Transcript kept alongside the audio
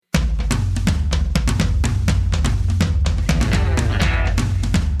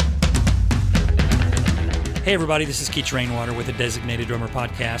Hey everybody, this is Keach Rainwater with the Designated Drummer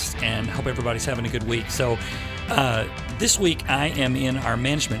Podcast, and hope everybody's having a good week. So this week I am in our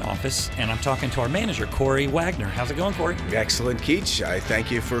management office, and I'm talking to our manager, Corey Wagner. How's it going, Corey? Excellent, Keach. I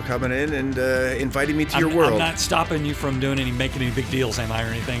thank you for coming in and inviting me to your world. I'm not stopping you from making any big deals, am I, or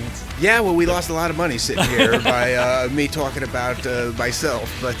anything? Yeah, well, we lost a lot of money sitting here by me talking about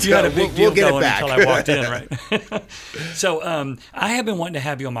myself, but you had a big deal we'll get going it back. until I walked in, right? So I have been wanting to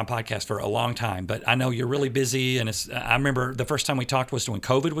have you on my podcast for a long time, but I know you're really busy, and I remember the first time we talked was when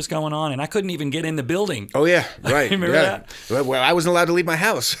COVID was going on, and I couldn't even get in the building. Oh yeah, right. Remember that? Well, I wasn't allowed to leave my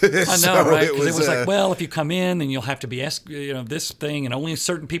house. I know, so right? Because it was like, well, if you come in, then you'll have to be asked, this thing, and only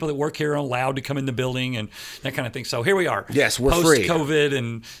certain people that work here are allowed to come in the building, and that kind of thing. So here we are. Yes, we're free. Post-COVID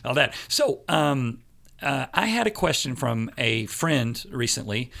and all that. So I had a question from a friend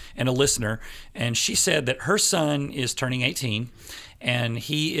recently and a listener, and she said that her son is turning 18, and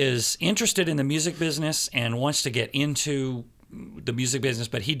he is interested in the music business and wants to get into the music business,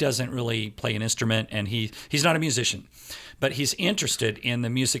 but he doesn't really play an instrument, and he's not a musician, but he's interested in the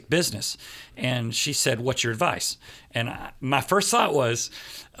music business. And she said, "What's your advice?" And my first thought was,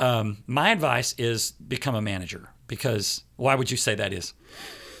 my advice is become a manager, because why would you say that is?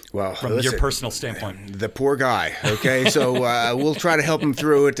 Well, from your personal standpoint, the poor guy. Okay, so we'll try to help him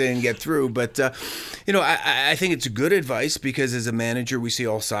through it and get through. But I think it's good advice, because as a manager, we see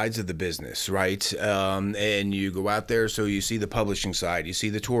all sides of the business, right? And you go out there, so you see the publishing side, you see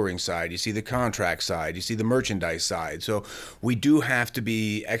the touring side, you see the contract side, you see the merchandise side. So we do have to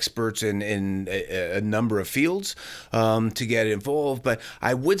be experts in a number of fields to get involved. But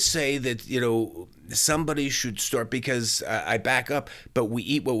I would say that somebody should start, because I back up, but we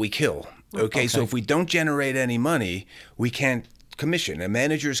eat what we kill. Okay, so if we don't generate any money, we can't commission. A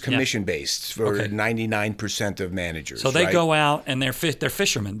manager is commission based for 99% of managers. So they go out and they're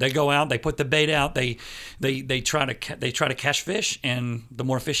fishermen. They go out, they put the bait out, they try to catch fish, and the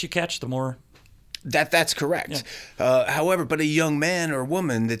more fish you catch, the more. That's correct. Yeah. However, but a young man or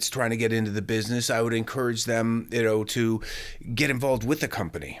woman that's trying to get into the business, I would encourage them, to get involved with the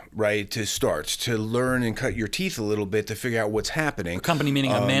company, right? To start, to learn and cut your teeth a little bit to figure out what's happening. A company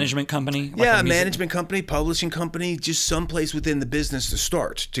meaning a management company? Like a management company, publishing company, just someplace within the business to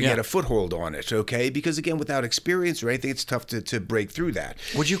start, to get a foothold on it, okay? Because again, without experience or anything, it's tough to break through that.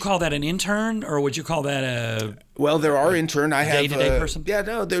 Would you call that an intern, or would you call that a... Well, there are intern. I have day-to-day person. Yeah,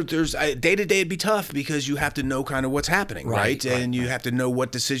 no. There's day-to-day. It'd be tough, because you have to know kind of what's happening, right? And you have to know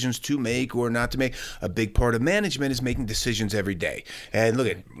what decisions to make or not to make. A big part of management is making decisions every day. And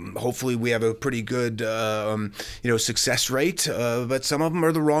look, hopefully we have a pretty good, success rate. But some of them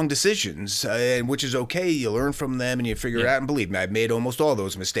are the wrong decisions, and which is okay. You learn from them and you figure it out. And believe me, I've made almost all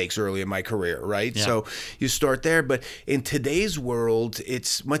those mistakes early in my career, right? Yeah. So you start there. But in today's world,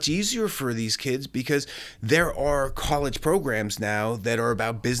 it's much easier for these kids, because there are college programs now that are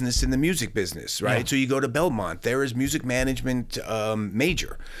about business in the music business, right? Yeah. So you go to Belmont, there is music management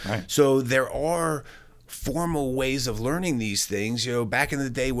major. Right. So there are formal ways of learning these things. Back in the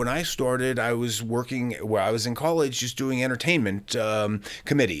day when I started, I was in college, just doing entertainment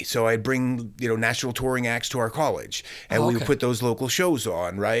committee. So I'd bring, national touring acts to our college, and we would put those local shows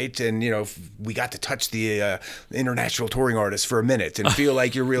on, right? And, we got to touch the international touring artists for a minute and feel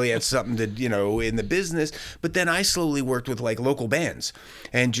like you really had something to, in the business. But then I slowly worked with local bands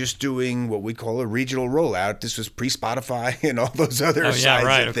and just doing what we call a regional rollout. This was pre-Spotify and all those other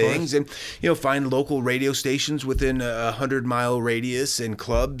sides of things. And, find local radio stations within a 100-mile radius and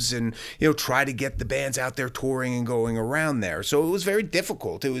clubs, and try to get the bands out there touring and going around there. So it was very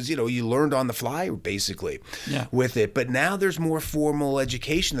difficult. It was you learned on the fly basically with it. But now there's more formal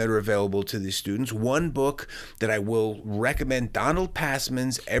education that are available to these students. One book that I will recommend, Donald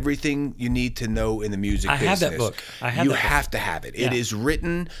Passman's Everything You Need to Know in the Music Business. I have that book. You have to have it. Yeah. It is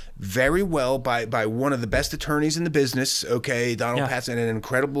written very well by one of the best attorneys in the business. Okay, Donald Passman, an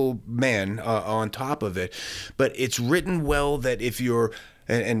incredible man on top of it. But it's written well that if you're,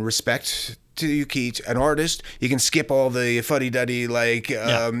 and respect to you, Keith, an artist, you can skip all the fuddy-duddy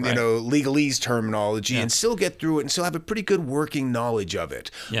legalese terminology and still get through it and still have a pretty good working knowledge of it.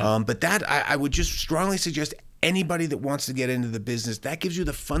 Yeah. But that I would just strongly suggest anybody that wants to get into the business, that gives you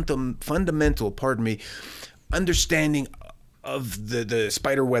the fundamental, understanding of the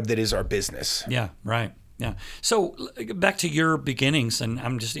spider web that is our business. Yeah, right. Yeah. So back to your beginnings, and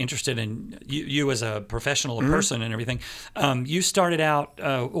I'm just interested in you as a professional, a person, and everything. You started out.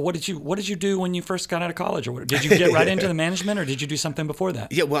 What did you do when you first got out of college, or did you get right into the management, or did you do something before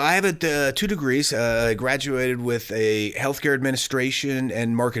that? Yeah, well, I have 2 degrees. I graduated with a healthcare administration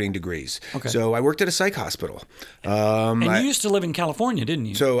and marketing degrees. Okay. So I worked at a psych hospital. And you used to live in California, didn't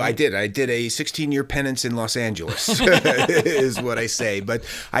you? So I did. I did a 16-year penance in Los Angeles, is what I say. But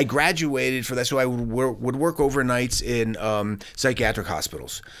I graduated for that, so I would work overnights in psychiatric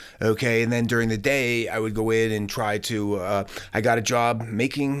hospitals. Okay, and then during the day, I would go in and try to. I got a job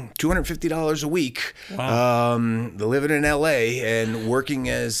making $250 a week, Wow. living in LA and working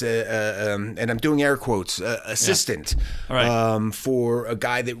as and I'm doing air quotes assistant All right. for a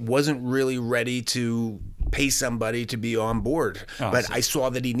guy that wasn't really ready to pay somebody to be on board. But I saw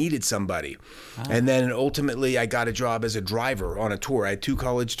that he needed somebody. And then ultimately I got a job as a driver on a tour. I had 2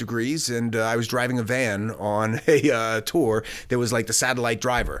 college degrees, and I was driving a van on a tour that was like the satellite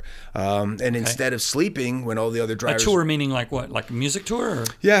driver. And instead of sleeping when all the other drivers... A tour meaning like what? Like a music tour? Or?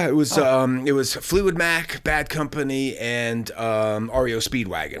 Yeah, it was Fleetwood Mac, Bad Company, and REO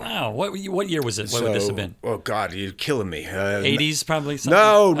Speedwagon. Wow. What year was it? What would this have been? Oh, God, you're killing me. 80s probably? Something?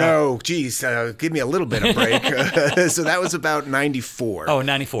 No. Geez, give me a little bit of break. So that was about 94. Oh,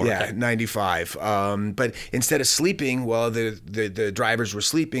 94. Yeah, Okay. 95. But instead of sleeping while the drivers were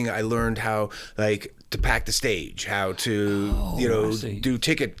sleeping, I learned how, like, to pack the stage, how to do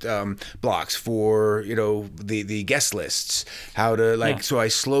ticket blocks for the guest lists, how to So I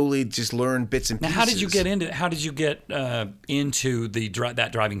slowly just learned bits and pieces. Now, how did you get into that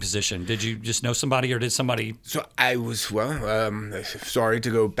driving position? Did you just know somebody, or did somebody? So I was sorry to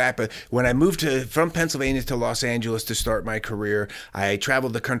go back, but when I moved from Pennsylvania to Los Angeles to start my career, I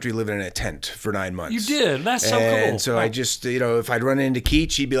traveled the country living in a tent for 9 months. You did. That's so cool. And so I just if I'd run into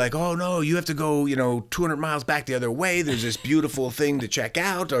Keith, she'd be like, "Oh no, you have to go 200 miles back the other way. There's this beautiful thing to check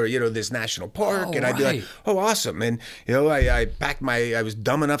out, or this national park." And I'd be like, "Oh, awesome!" And I packed I was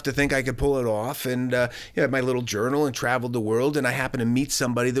dumb enough to think I could pull it off, and had my little journal and traveled the world. And I happened to meet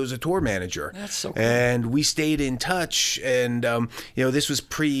somebody that was a tour manager. That's so cool. And we stayed in touch. And this was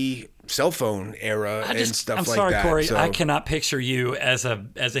pre cell phone era and stuff like that. I'm sorry, Corey. So, I cannot picture you as a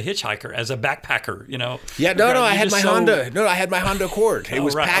hitchhiker, as a backpacker. Yeah, no. I had my Honda. No, I had my Honda Accord. It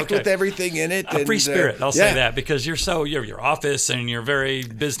was packed with everything in it. A free spirit. I'll say that, because you're your office and you're very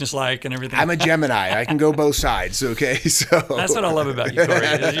businesslike and everything. I'm a Gemini. I can go both sides. Okay, so that's what I love about you,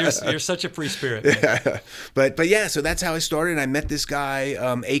 Corey. You're such a free spirit. Yeah. But yeah, so that's how I started. I met this guy,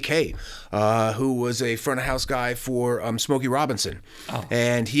 AK, who was a front of house guy for Smokey Robinson,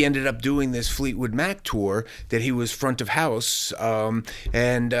 and he ended up doing this Fleetwood Mac tour that he was front of house,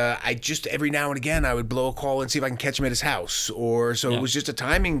 and I just every now and again I would blow a call and see if I can catch him at his house, it was just a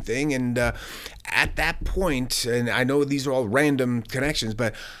timing thing. And at that point, and I know these are all random connections,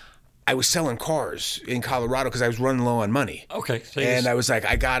 but I was selling cars in Colorado because I was running low on money. Okay. And I was like,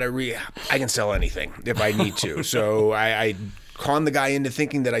 I can sell anything if I need to. So I conned the guy into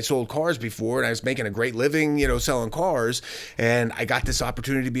thinking that I sold cars before, and I was making a great living, selling cars. And I got this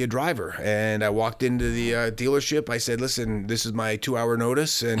opportunity to be a driver. And I walked into the dealership. I said, "Listen, this is my 2-hour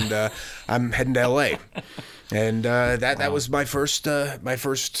notice, and I'm heading to LA." And that was my first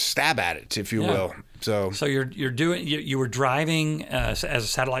stab at it, if you will. So you were driving as a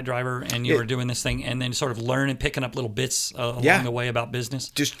satellite driver, and you were doing this thing, and then sort of learning, picking up little bits along the way about business.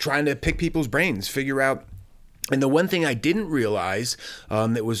 Just trying to pick people's brains, figure out. And the one thing I didn't realize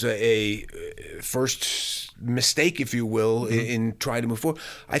that was a first mistake, if you will, in trying to move forward,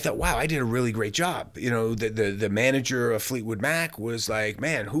 I thought, wow, I did a really great job. The manager of Fleetwood Mac was like,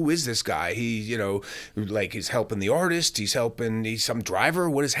 man, who is this guy? He, he's helping the artist. He's some driver.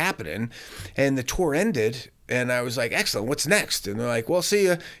 What is happening? And the tour ended. And I was like, excellent, what's next? And they're like, well, see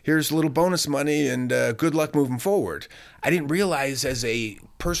ya. Here's a little bonus money, and good luck moving forward. I didn't realize, as a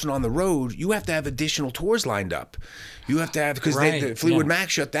person on the road, you have to have additional tours lined up. You have to have, because Fleetwood Mac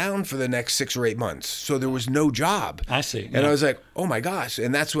shut down for the next 6 or 8 months. So there was no job. I see. And I was like, oh my gosh.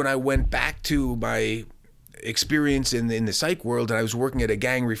 And that's when I went back to my experience in the psych world, and I was working at a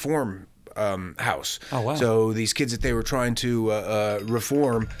gang reform house. Oh, wow. So these kids that they were trying to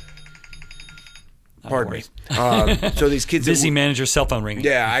reform... Pardon me. So these kids, busy manager cell phone ringing.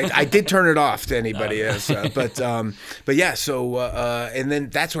 Yeah, I did turn it off to anybody else, but yeah. So and then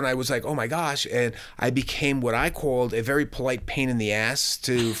that's when I was like, oh my gosh, and I became what I called a very polite pain in the ass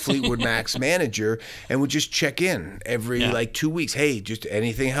to Fleetwood Mac's manager, and would just check in every 2 weeks. Hey, just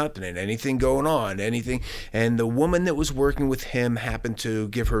anything happening, anything going on, anything. And the woman that was working with him happened to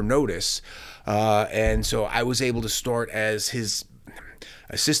give her notice, and so I was able to start as his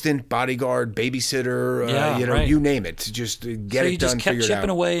assistant, bodyguard, babysitter, right. you name it. Just get it done, kept figure it chipping out.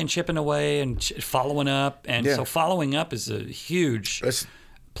 away and chipping away and following up. And so following up is a huge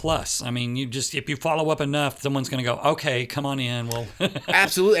plus. I mean, if you follow up enough, someone's going to go, okay, come on in. Well,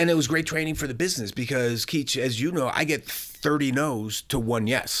 absolutely. And it was great training for the business because, Keach, as you know, I get 30 no's to 1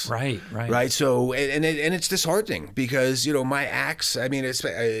 yes. Right. So, and it's disheartening because, my acts, I mean,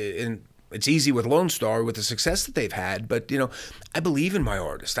 it's easy with Lone Star with the success that they've had, but I believe in my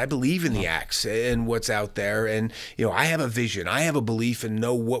artist. I believe in the acts and what's out there, and I have a vision. I have a belief and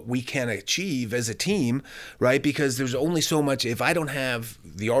know what we can achieve as a team, right? Because there's only so much. If I don't have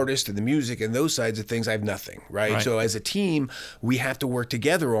the artist and the music and those sides of things, I have nothing, right? So as a team, we have to work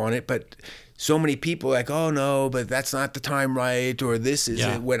together on it, but so many people are like, oh no, but that's not the time right, or this is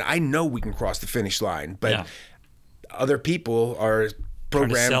it. When I know we can cross the finish line, but other people are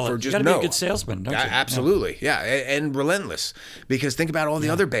programmed for just you gotta be a good salesman, don't you? Absolutely, and relentless. Because think about all the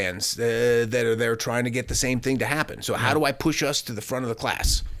other bands that are there trying to get the same thing to happen. So how do I push us to the front of the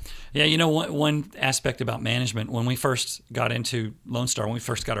class? Yeah, one aspect about management, when we first got into Lone Star, when we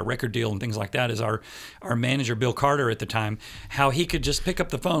first got a record deal and things like that, is our manager, Bill Carter at the time, how he could just pick up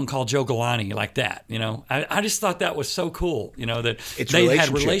the phone, call Joe Galante like that. I just thought that was so cool, that they had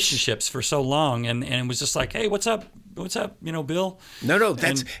relationships for so long, and it was just like, hey, what's up, Bill? No,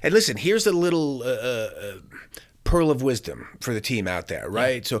 and listen, here's a little pearl of wisdom for the team out there,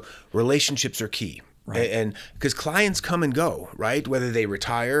 right? So relationships are key. Right. And because clients come and go, right? Whether they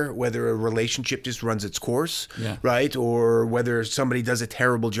retire, whether a relationship just runs its course, right? Or whether somebody does a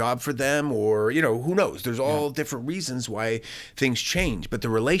terrible job for them, or, who knows? There's all different reasons why things change, but the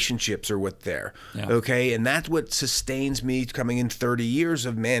relationships are what's there, okay? And that's what sustains me coming in 30 years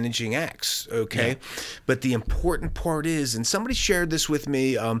of managing acts, okay? Yeah. But the important part is, and somebody shared this with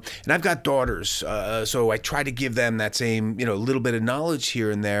me, and I've got daughters, so I try to give them that same, little bit of knowledge here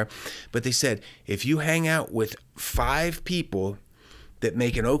and there, but they said, if you hang out with 5 people that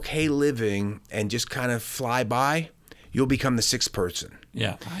make an okay living and just kind of fly by, you'll become the 6th person.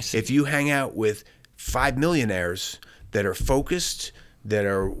 Yeah, I see. If you hang out with 5 millionaires that are focused, that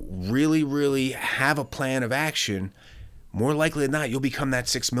are really, really have a plan of action, more likely than not, you'll become that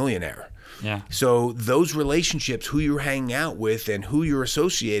 6th millionaire. Yeah. So those relationships, who you're hanging out with and who you're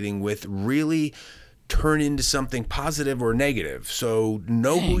associating with, really turn into something positive or negative. So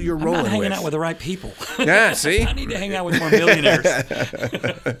know who you're rolling with. I'm not hanging out with the right people. Yeah, see? I need to hang out with more millionaires.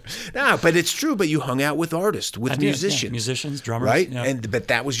 No, but it's true. But you hung out with artists, with musicians. Yeah. Musicians, drummers. Right? Yeah. But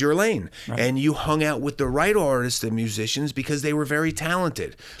that was your lane. Right. And you hung out with the right artists and musicians because they were very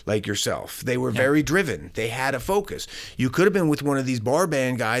talented, like yourself. They were very driven. They had a focus. You could have been with one of these bar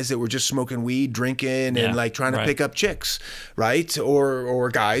band guys that were just smoking weed, drinking, and like trying to pick up chicks, right? Or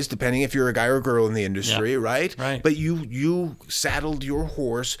guys, depending if you're a guy or a girl in the industry. Right? But you saddled your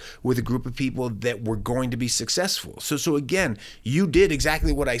horse with a group of people that were going to be successful. So again, you did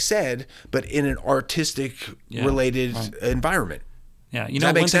exactly what I said, but in an artistic related environment. Yeah, does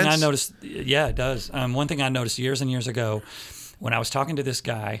that make sense? Thing I noticed, it does. One thing I noticed years and years ago, when I was talking to this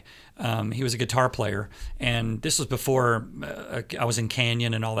guy, he was a guitar player, and this was before I was in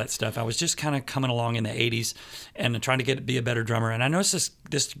Canyon and all that stuff. I was just kind of coming along in the 80s and trying to be a better drummer. And I noticed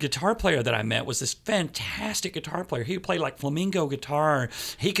this guitar player that I met was this fantastic guitar player. He played like flamenco guitar.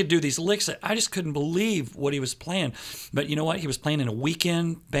 He could do these licks that I just couldn't believe what he was playing. But you know what? He was playing in a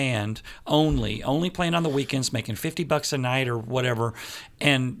weekend band only playing on the weekends, making $50 a night or whatever.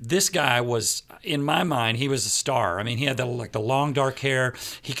 And this guy was, in my mind, he was a star. I mean, he had the long dark hair.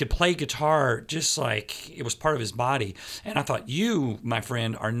 He could play guitar just like it was part of his body. And I thought, you, my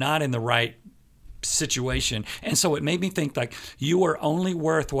friend, are not in the right situation. And so it made me think, like, you are only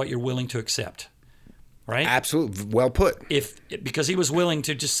worth what you're willing to accept. Right? Absolutely. Well put. Because he was willing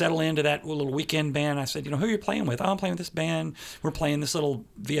to just settle into that little weekend band. I said, who are you playing with? Oh, I'm playing with this band. We're playing this little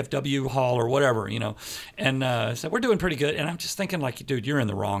VFW hall or whatever, And I said, we're doing pretty good. And I'm just thinking, like, dude, you're in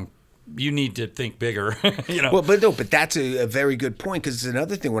the wrong. You need to think bigger, Well, but that's a very good point, because it's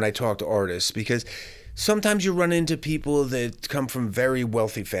another thing when I talk to artists, because sometimes you run into people that come from very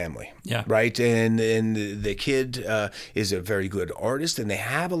wealthy family, right? And the kid is a very good artist, and they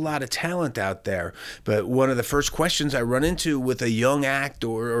have a lot of talent out there. But one of the first questions I run into with a young act,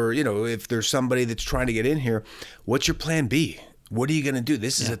 or if there's somebody that's trying to get in here, what's your plan B? What are you going to do?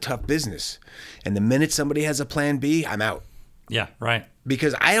 This is a tough business. And the minute somebody has a plan B, I'm out. Yeah, right.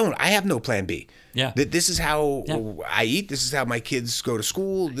 Because I have no plan B. Yeah. This is how I eat. This is how my kids go to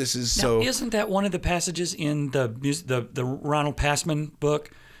school. This is now, isn't that one of the passages in the Ronald Passman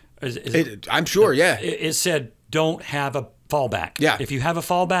book? I'm sure, It said, don't have a fallback. Yeah. If you have a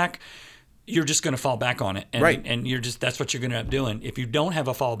fallback, you're just going to fall back on it. And, Right. and that's what you're going to end up doing. If you don't have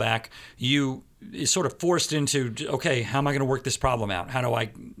a fallback, you is sort of forced into, okay, how am I going to work this problem out? How do I,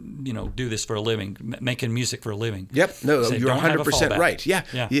 do this for a living, making music for a living? Yep. No, So you're don't have a 100% fallback. right. Yeah.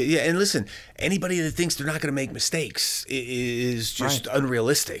 Yeah. Yeah. And listen, anybody that thinks they're not going to make mistakes is just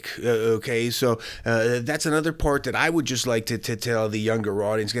unrealistic. Okay. So that's another part that I would just like to tell the younger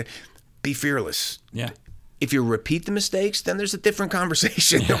audience. Be fearless. Yeah. If you repeat the mistakes, then there's a different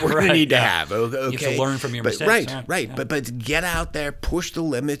conversation that we're going to need to have. Okay. You have to learn from your mistakes. Right. Yeah. But get out there, push the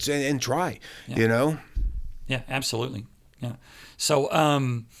limits, and try. Yeah. Yeah, absolutely. Yeah. So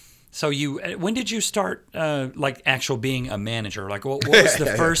when did you start actual being a manager? Like what was the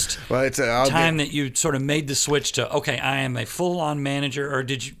first time that you sort of made the switch to, okay, I am a full-on manager, or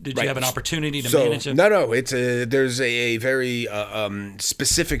did you have an opportunity to manage it? No. There's a very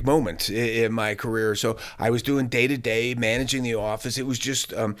specific moment in my career. So I was doing day-to-day managing the office. It was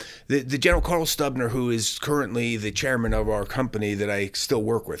just the General Carl Stubner, who is currently the chairman of our company that I still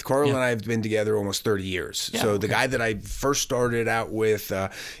work with. Carl and I have been together almost 30 years. Yeah, so the guy that I first started out with,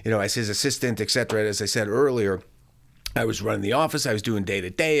 as his assistant, et cetera, as I said earlier, I was running the office. I was doing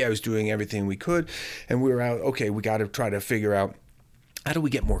day-to-day. I was doing everything we could. And we were out, okay, we got to try to figure out, how do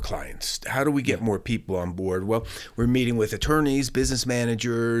we get more clients? How do we get more people on board? Well, we're meeting with attorneys, business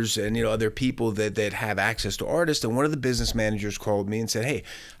managers, and other people that have access to artists. And one of the business managers called me and said, hey,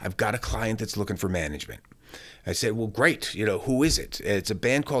 I've got a client that's looking for management. I said, well, great. Who is it? It's a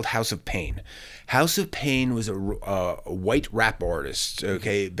band called House of Pain. House of Pain was a white rap artist,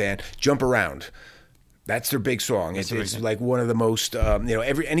 band. Jump Around. That's their big song. It's like one of the most,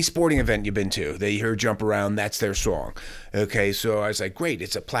 any sporting event you've been to, they hear Jump Around, that's their song. Okay, so I was like, great,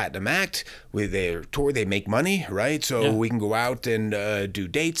 it's a platinum act. With their tour, they make money, right? So we can go out and do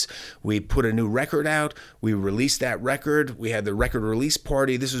dates. We put a new record out. We released that record. We had the record release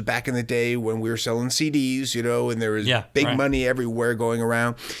party. This was back in the day when we were selling CDs, and there was big money everywhere going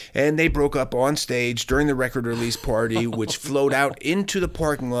around. And they broke up on stage during the record release party, which flowed out into the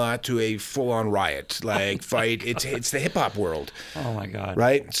parking lot to a full-on riot. Fight. It's the hip hop world. Oh my God.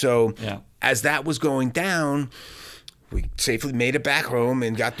 Right? So as that was going down, we safely made it back home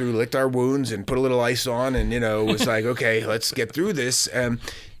and got through, licked our wounds and put a little ice on, and was like, okay, let's get through this.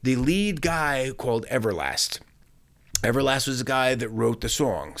 The lead guy called Everlast. Everlast was the guy that wrote the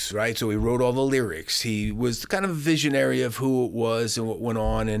songs, right? So he wrote all the lyrics. He was kind of a visionary of who it was and what went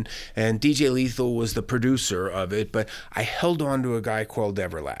on, and DJ Lethal was the producer of it, but I held on to a guy called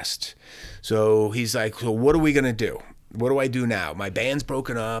Everlast. So he's like, so what are we going to do? What do I do now? My band's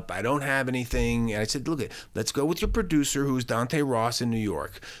broken up. I don't have anything. And I said, look, let's go with your producer, who's Dante Ross in New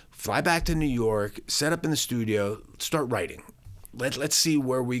York. Fly back to New York, set up in the studio, start writing. Let's see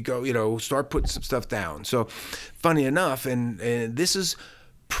where we go, start putting some stuff down. So funny enough, and this is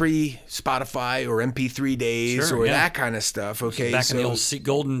pre-Spotify or MP3 days that kind of stuff. Okay, back in the old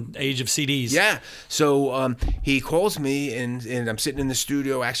golden age of CDs. Yeah. So he calls me, and I'm sitting in the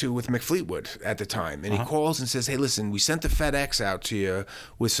studio actually with Mick Fleetwood at the time, and he calls and says, hey, listen, we sent the FedEx out to you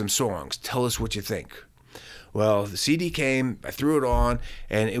with some songs. Tell us what you think. Well, the CD came, I threw it on,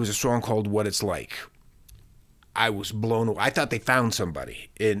 and it was a song called What It's Like. I was blown away. I thought they found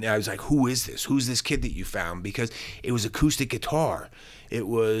somebody. And I was like, who is this? Who's this kid that you found? Because it was acoustic guitar. It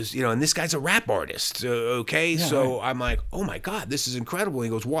was, and this guy's a rap artist, okay? Yeah, so right. I'm like, oh my God, this is incredible. And he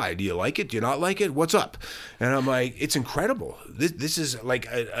goes, why? Do you like it? Do you not like it? What's up? And I'm like, it's incredible. This is like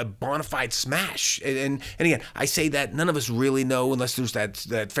a bona fide smash. And again, I say that none of us really know unless there's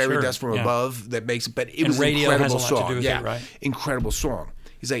that fairy dust from above that makes it, but it was an incredible song. To do with it, right? Incredible song.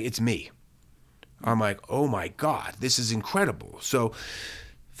 He's like, it's me. I'm like, oh my God, this is incredible. So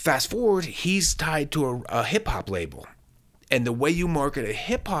fast forward, he's tied to a hip hop label. And the way you market a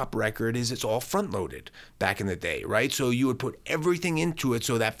hip hop record is it's all front loaded back in the day, right? So you would put everything into it.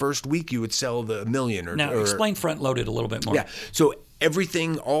 So that first week you would sell the million Now explain front loaded a little bit more. Yeah. So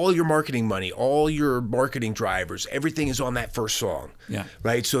everything, all your marketing money, all your marketing drivers, everything is on that first song. Yeah.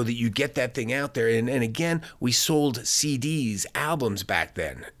 Right? So that you get that thing out there. And again, we sold CDs, albums back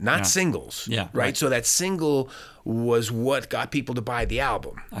then, not singles. Yeah. Right? So that single was what got people to buy the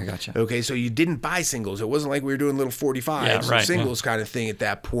album. I gotcha. Okay, so you didn't buy singles. It wasn't like we were doing little 45s or singles kind of thing at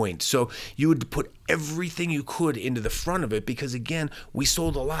that point. So you would put everything you could into the front of it because, again, we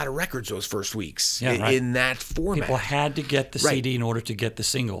sold a lot of records those first weeks in that format. People had to get the CD in order to get the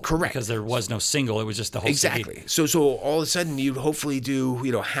single. Correct. Because there was no single. It was just the whole CD. So all of a sudden you'd hopefully do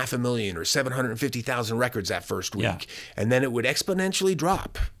 500,000 or 750,000 records that first week. Yeah. And then it would exponentially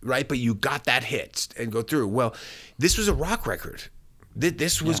drop, right? But you got that hit and go through. Well, this was a rock record.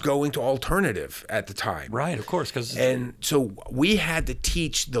 This was going to alternative at the time. Right, of course. And so we had to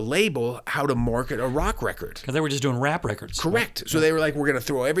teach the label how to market a rock record. Because they were just doing rap records. Correct. Right? So they were like, we're going to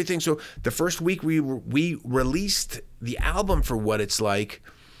throw everything. So the first week we released the album for What It's Like,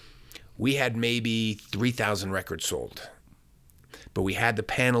 we had maybe 3,000 records sold. But we had the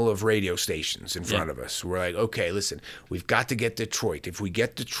panel of radio stations in front of us. We're like, okay, listen, we've got to get Detroit. If we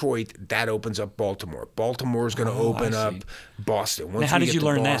get Detroit, that opens up Baltimore. Baltimore's going to open up Boston. Now, how did you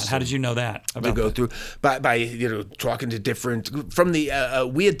learn that? How did you know that? To go through by talking to different from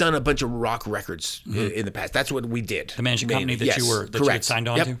the we had done a bunch of rock records in the past. That's what we did. The management company that you had signed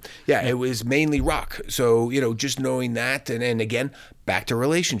on to. Yeah, it was mainly rock. So just knowing that, and again, back to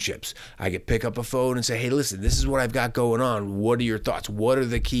relationships. I could pick up a phone and say, hey, listen, this is what I've got going on. What are your thoughts? What are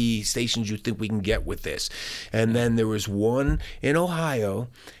the key stations you think we can get with this? And then there was one in Ohio.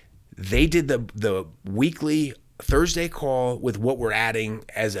 They did the weekly Thursday call with what we're adding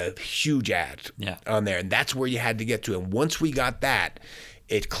as a huge ad on there. And that's where you had to get to. And once we got that,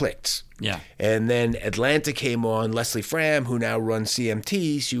 it clicked. Yeah. And then Atlanta came on, Leslie Fram, who now runs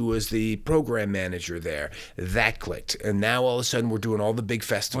CMT. She was the program manager there. That clicked. And now all of a sudden we're doing all the big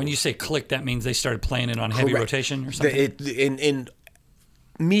festivals. When you say click, that means they started playing it on heavy rotation or something? In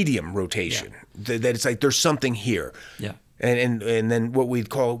medium rotation. Yeah. That it's like there's something here. Yeah. And then what we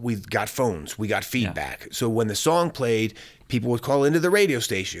got phones, we got feedback. So when the song played, people would call into the radio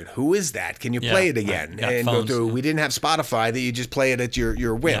station. Who is that? Can you play it again? And phones, go through. We didn't have Spotify that you just play it at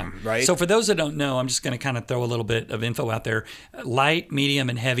your whim, right? So for those that don't know, I'm just going to kind of throw a little bit of info out there. Light, medium,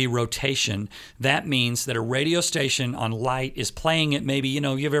 and heavy rotation. That means that a radio station on light is playing it. Maybe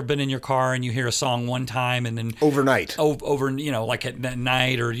you've ever been in your car and you hear a song one time and then overnight, like at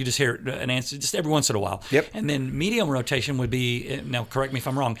night, or you just hear an answer just every once in a while. Yep. And then medium rotation would be, now correct me if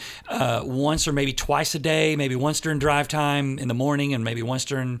I'm wrong, once or maybe twice a day, maybe once during drive time in the morning and maybe once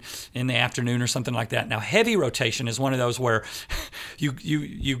during in the afternoon or something like that. Now, heavy rotation is one of those where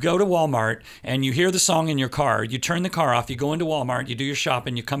you go to Walmart and you hear the song in your car, you turn the car off, you go into Walmart, you do your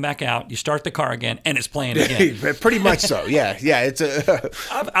shopping, you come back out, you start the car again, and it's playing again. Pretty much so, yeah. It's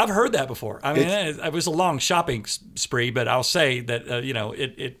I've heard that before. I mean, it was a long shopping spree, but I'll say that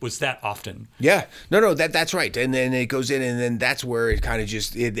it was that often. Yeah, no, that's right. And then it goes in, and then that's where it kind of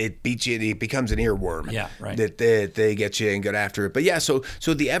just it beats you. It becomes an earworm. Yeah, right. That they get you and get after it. But yeah, so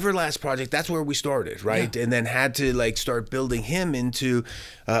the Everlast project, that's where we started, right? Yeah. And then had to start building him into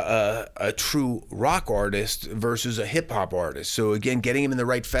a true rock artist versus a hip hop artist. So again, getting him in the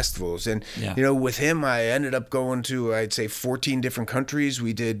right festivals, and with him, I ended up going to, I'd say, 14 different countries.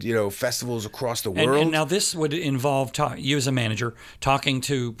 We did festivals across the world. And now this would involve you as a manager talking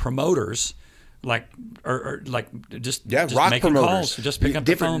to promoters. Like just rock making promoters. Calls, just pick up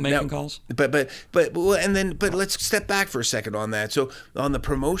the phone, making calls. But let's step back for a second on that. So on the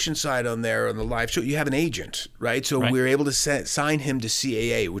promotion side, on the live show, you have an agent, right? So we were able to sign him to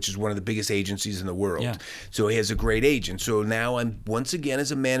CAA, which is one of the biggest agencies in the world. Yeah. So he has a great agent. So now I'm once again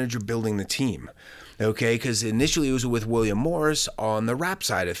as a manager building the team. Okay, because initially it was with William Morris on the rap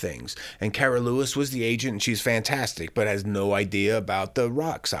side of things. And Kara Lewis was the agent, and she's fantastic, but has no idea about the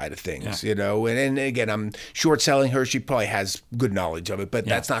rock side of things, And again, I'm short selling her. She probably has good knowledge of it, but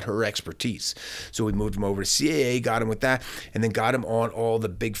that's not her expertise. So we moved him over to CAA, got him with that, and then got him on all the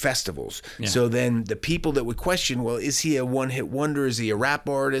big festivals. Yeah. So then the people that would question, well, is he a one-hit wonder? Is he a rap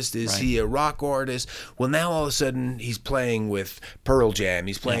artist? Is he a rock artist? Well, now all of a sudden he's playing with Pearl Jam.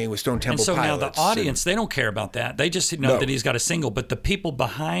 He's playing with Stone Temple Pilots. And so now the audience, they don't care about that. They just know that he's got a single. But the people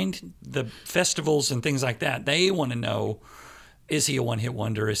behind the festivals and things like that, they want to know, is he a one-hit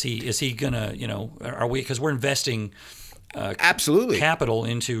wonder? Is he gonna, are we, because we're investing absolutely capital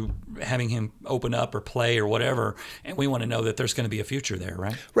into having him open up or play or whatever, and we want to know that there's going to be a future there,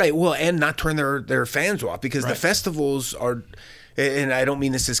 right? Right. Well, and not turn their fans off, because the festivals are. And I don't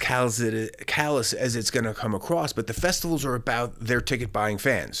mean this as callous as it's going to come across, but the festivals are about their ticket-buying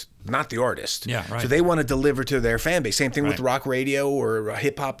fans, not the artist. Yeah, right. So they want to deliver to their fan base. Same thing with rock radio or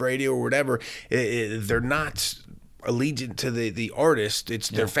hip-hop radio or whatever. They're not allegiant to the artist. It's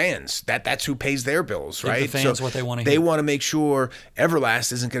their fans. That's who pays their bills, right? Give the fans what they want to hear. They want to make sure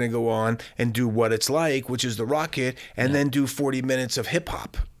Everlast isn't going to go on and do What It's Like, which is the rock hit, and then do 40 minutes of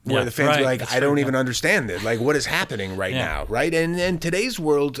hip-hop. Where the fans are like, I don't even understand it. Like, what is happening right now, right? And in today's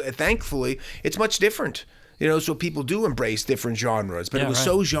world, thankfully, it's much different. So people do embrace different genres. But it was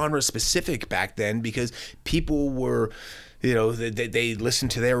so genre-specific back then because people were, they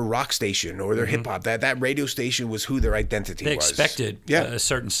listened to their rock station or their hip-hop. That radio station was who their identity was. They expected a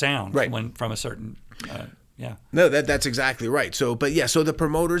certain sound from a certain... No, that's exactly right. So the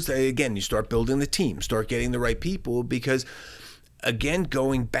promoters, again, you start building the team, start getting the right people, because again,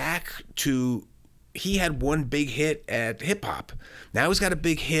 going back to, he had one big hit at hip hop. Now he's got a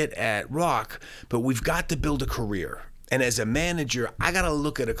big hit at rock, but we've got to build a career. And as a manager, I got to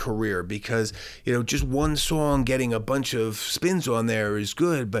look at a career because, just one song getting a bunch of spins on there is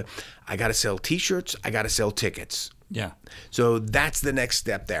good, but I got to sell T-shirts, I got to sell tickets. Yeah. So that's the next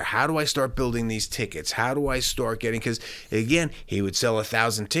step there. How do I start building these tickets? How do I start getting, because again, he would sell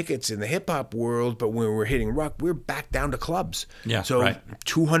 1,000 tickets in the hip hop world, but when we're hitting rock, we're back down to clubs. Yeah. So right.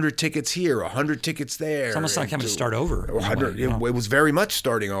 200 tickets here, 100 tickets there. It's almost like having to start over. 100. It was very much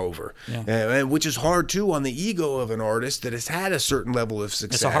starting over, which is hard too on the ego of an artist that has had a certain level of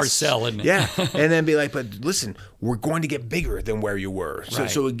success. It's a hard sell, isn't it? Yeah. And then be like, but listen, we're going to get bigger than where you were. So,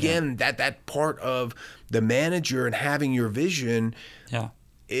 Right. so again, that part of the manager and having your vision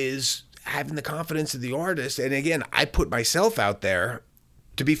is having the confidence of the artist. And again, I put myself out there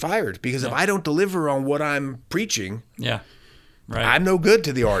to be fired because if I don't deliver on what I'm preaching, right. I'm no good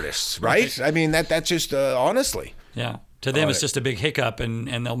to the artists, right? I mean, that's just honestly. Yeah. To them, it's just a big hiccup, and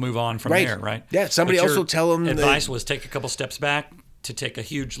they'll move on from Right. there, right? Yeah. Somebody But else your will tell them. advice was take a couple steps back to take a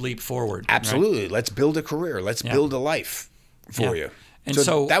huge leap forward. Absolutely. Let's build a career. Let's build a life for you. And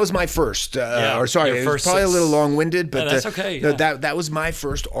so that was my first, or sorry, your it was first probably a little long-winded, but that's okay. No, that was my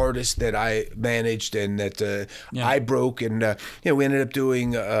first artist that I managed and that I broke, and we ended up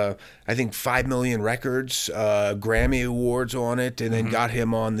doing I think 5 million records, Grammy awards on it, and then got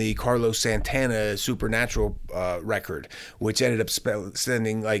him on the Carlos Santana Supernatural record, which ended up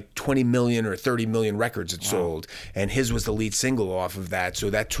sending like 20 million or 30 million records it sold, and his was the lead single off of that, so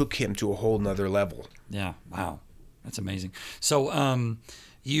that took him to a whole nother level. Yeah, wow. That's amazing. So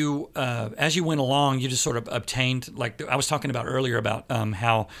you, as you went along, you just sort of obtained, like I was talking about earlier about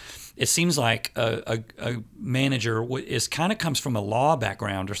how it seems like a manager is kind of comes from a law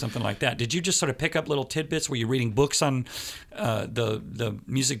background or something like that. Did you just sort of pick up little tidbits? Were you reading books on the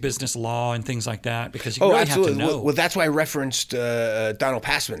music business law and things like that? Because you really absolutely. have to know. Well, that's why I referenced Donald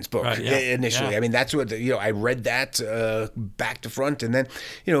Passman's book initially. Yeah. I mean, that's what I read that back to front, and then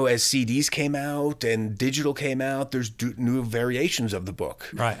as CDs came out and digital came out, there's new variations of the book.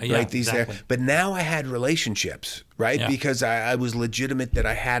 Right. Yeah, exactly. But now I had relationships. Right, because I was legitimate that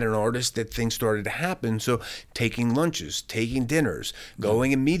I had an artist that things started to happen. So taking lunches, taking dinners,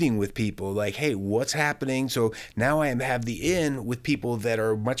 going and meeting with people like, hey, what's happening? So now I have the in with people that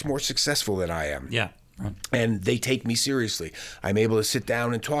are much more successful than I am. Yeah. Right. And they take me seriously. I'm able to sit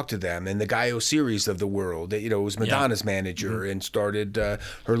down and talk to them. And the Guy Osiris of the world, was Madonna's manager and started her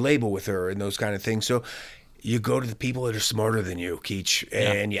label with her and those kind of things. So you go to the people that are smarter than you, Keach,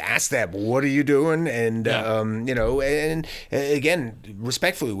 and you ask them, what are you doing? And, and again,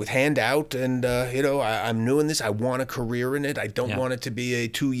 respectfully, with hand out, and, I'm new in this. I want a career in it. I don't want it to be a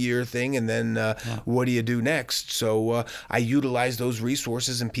 2-year thing, and then what do you do next? So I utilize those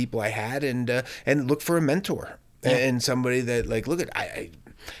resources and people I had and look for a mentor and somebody that, like, look,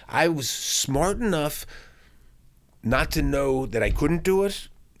 I was smart enough not to know that I couldn't do it,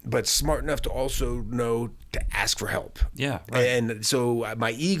 but smart enough to also know to ask for help. Yeah. Right. And so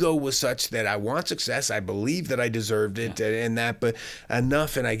my ego was such that I want success. I believe that I deserved it and that, but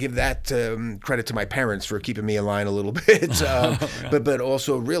enough. And I give that credit to my parents for keeping me in line a little bit. But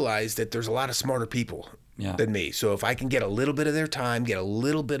also realize that there's a lot of smarter people than me. So if I can get a little bit of their time, get a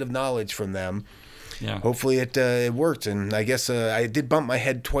little bit of knowledge from them, hopefully it worked. And I guess I did bump my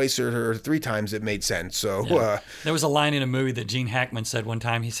head twice or 3 times. It made sense. So there was a line in a movie that Gene Hackman said one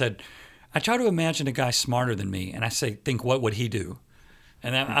time. He said, I try to imagine a guy smarter than me, and I think, what would he do?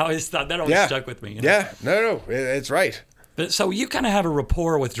 And I always thought that always stuck with me. Yeah, no, it's right. But so you kind of have a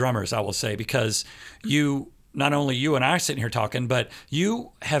rapport with drummers, I will say, because not only you and I are sitting here talking, but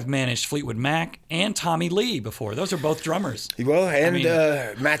you have managed Fleetwood Mac and Tommy Lee before. Those are both drummers. Well, and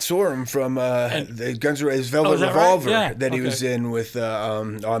Matt Sorum from the Guns N' Roses Velvet Revolver that he was in with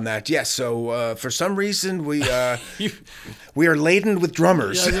on that. Yes. So for some reason we are laden with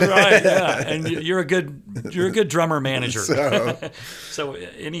drummers. Yeah, right. Yeah, and you're a good drummer manager. So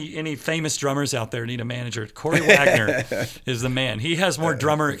any famous drummers out there need a manager. Corey Wagner is the man. He has more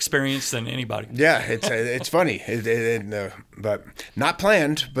drummer experience than anybody. Yeah, it's funny, but not planned.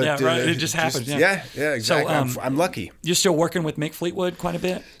 But it just happened. Yeah, exactly. So, I'm lucky. You're still working with Mick Fleetwood quite a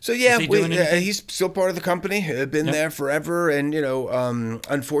bit. So he's still part of the company. Been there forever, and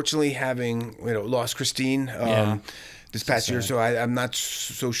unfortunately, having lost Christine. this past year, so I'm not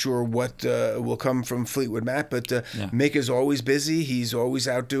so sure what will come from Fleetwood Mac. But Mick is always busy. He's always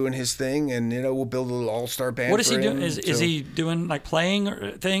out doing his thing, and we'll build a little all-star band. What is for he him. doing? Is he doing like playing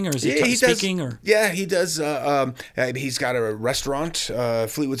or thing, or is he, he speaking? Does, or he does. He's got a restaurant.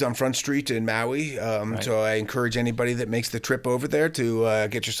 Fleetwood's on Front Street in Maui. So I encourage anybody that makes the trip over there to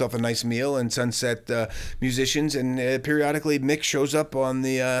get yourself a nice meal and sunset musicians. And periodically, Mick shows up on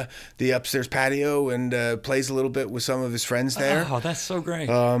the upstairs patio and plays a little bit with some of his friends there. Oh, that's so great.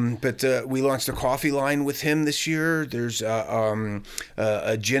 But we launched a coffee line with him this year. There's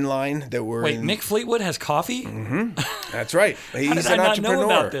a gin line that we're in. Mick Fleetwood has coffee? Mm-hmm. That's right. He's How did an I not entrepreneur. know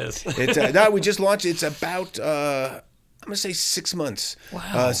about this? We just launched. It's about I'm going to say 6 months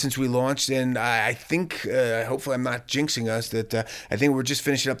since we launched. And I think, hopefully I'm not jinxing us, that I think we're just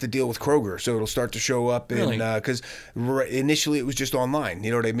finishing up the deal with Kroger. So it'll start to show up. Because initially it was just online.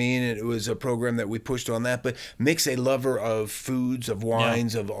 You know what I mean? It was a program that we pushed on that. But Mick's a lover of foods, of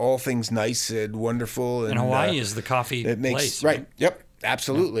wines, of all things nice and wonderful. And Hawaii is the coffee place. Right. Yep.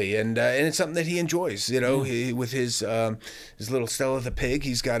 Absolutely, and it's something that he enjoys. He, with his little Stella the pig,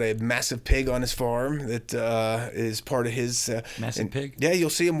 he's got a massive pig on his farm that is part of his massive pig. Yeah,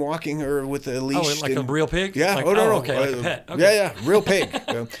 you'll see him walking or with a leash. Oh, like a real pig? Yeah. Like, no. Okay, like a pet. Okay. Yeah, real pig.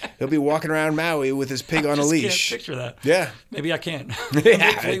 He'll be walking around Maui with his pig on a leash. Can't picture that. Yeah. Maybe I can.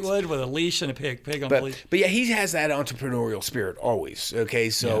 Fleetwood with a leash and a pig on a leash. But yeah, he has that entrepreneurial spirit always. Okay,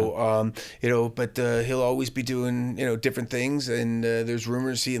 so but he'll always be doing different things, and there's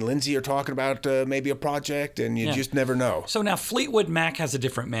rumors he and Lindsay are talking about maybe a project, and you just never know. So now Fleetwood Mac has a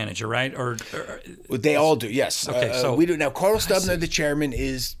different manager, right? Or they all do, yes. Okay, so we do now. Carl Stubner, the chairman,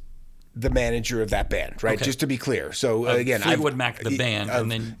 is the manager of that band, right? Okay. Just to be clear. So again, Fleetwood Mac, the band, and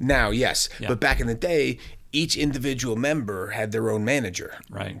then now, yes, but back in the day, each individual member had their own manager.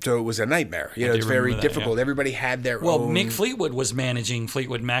 Right. So it was a nightmare. It's very difficult. Yeah. Everybody had their own. Well, Mick Fleetwood was managing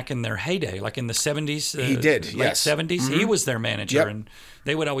Fleetwood Mac in their heyday, like in the 70s. He did, late yes. 70s. Mm-hmm. He was their manager, and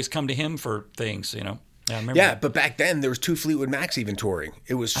they would always come to him for things, Yeah, I remember that. But back then there was 2 Fleetwood Macs even touring.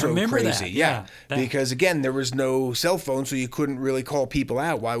 It was so crazy. That. Because again, there was no cell phone, so you couldn't really call people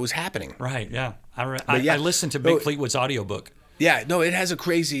out while it was happening. Right, yeah. I listened to Mick Fleetwood's audiobook. Yeah, no, it has a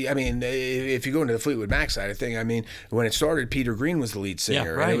crazy. I mean, if you go into the Fleetwood Mac side of thing, I mean, when it started, Peter Green was the lead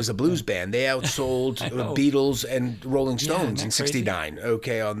singer, and it was a blues band. They outsold the Beatles and Rolling Stones in '69.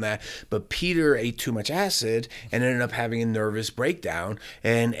 Okay, on that, but Peter ate too much acid and ended up having a nervous breakdown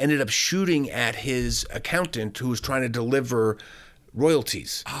and ended up shooting at his accountant who was trying to deliver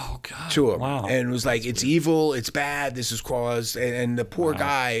royalties to him. Wow. And it was like, it's evil, it's bad, this is caused, and the poor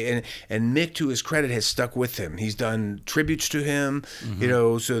guy, and Mick, to his credit, has stuck with him. He's done tributes to him,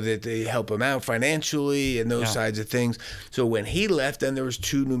 so that they help him out financially and those sides of things. So when he left, then there was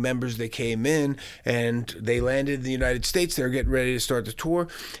 2 new members that came in, and they landed in the United States. They're getting ready to start the tour,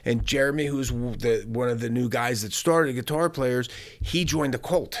 and Jeremy, who's one of the new guys that started, guitar players, he joined the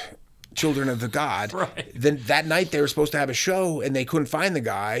cult, Children of the God. Right. Then that night they were supposed to have a show and they couldn't find the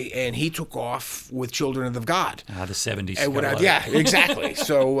guy, and he took off with Children of the God. The 70s. Exactly.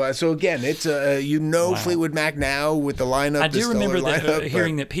 So again, it's Fleetwood Mac now with the lineup. I do remember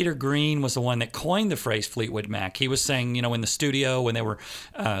hearing that Peter Green was the one that coined the phrase Fleetwood Mac. He was saying, in the studio when they were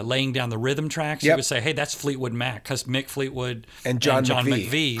laying down the rhythm tracks, he would say, "Hey, that's Fleetwood Mac," because Mick Fleetwood and John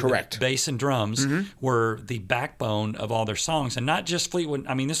McVie, correct, bass and drums were the backbone of all their songs, and not just Fleetwood.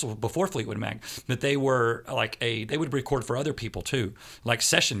 I mean, this was before Fleetwood Mac, but they were they would record for other people too, like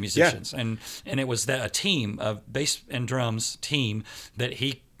session musicians, and it was a team of bass and drums team that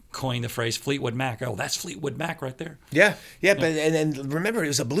he coined the phrase Fleetwood Mac. Oh, that's Fleetwood Mac right there. But and remember, it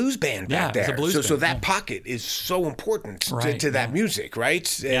was a blues band back there. It was a blues band. So that pocket is so important to that music,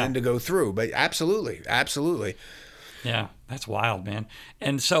 right? And to go through. But absolutely. Yeah, that's wild, man.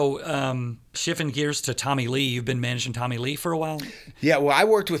 And so, shifting gears to Tommy Lee, you've been managing Tommy Lee for a while? Yeah, well, I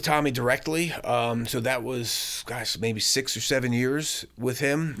worked with Tommy directly. So that was, maybe 6 or 7 years with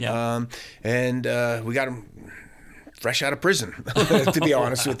him. Yeah. And we got him fresh out of prison, to be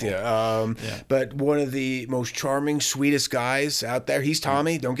honest with you. But one of the most charming, sweetest guys out there. He's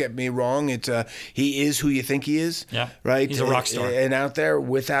Tommy, don't get me wrong. It's he is who you think he is. Yeah. Right? He's a rock star. And out there,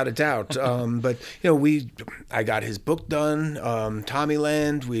 without a doubt. But, I got his book done,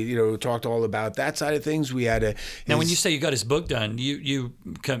 Tommyland. We, talked all about that side of things. We had Now, when you say you got his book done, you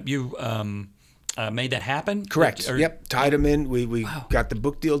made that happen? Correct. Yep. Tied him in. We got the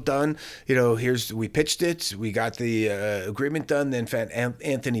book deal done. We pitched it. We got the agreement done. Then found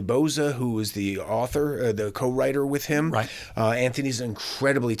Anthony Boza, who was the author, the co-writer with him. Right. Anthony's an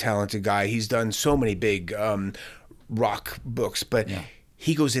incredibly talented guy. He's done so many big rock books, but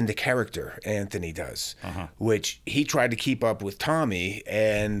he goes into character, Anthony does, which he tried to keep up with Tommy,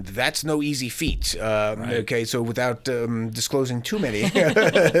 and that's no easy feat. Okay, so without disclosing too many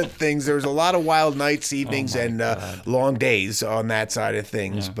things, there was a lot of wild nights, evenings, and long days on that side of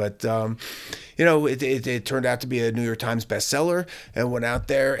things. Yeah. But you know, it turned out to be a New York Times bestseller, and went out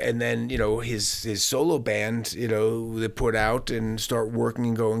there, and then, you know, his solo band, you know, they put out and start working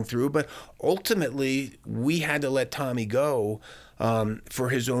and going through. But ultimately, we had to let Tommy go for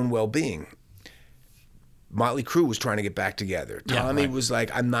his own well-being. Motley Crue was trying to get back together. Tommy was like,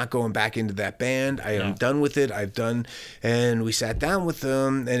 I'm not going back into that band. I am done with it. And we sat down with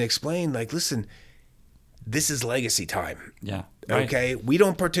them and explained, like, listen, this is legacy time. Yeah. Okay, we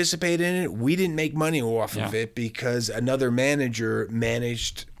don't participate in it. We didn't make money off of it because another manager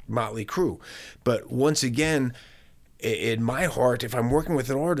managed Motley Crue. But once again, in my heart, if I'm working with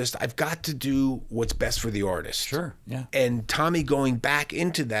an artist, I've got to do what's best for the artist. Sure, yeah. And Tommy going back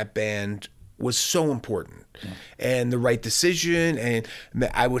into that band was so important. And the right decision, and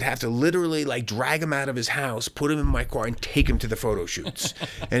I would have to literally like drag him out of his house, put him in my car, and take him to the photo shoots.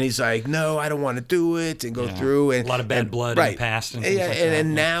 And he's like, "No, I don't want to do it," and go through. And a lot of bad blood in the past, and things like that.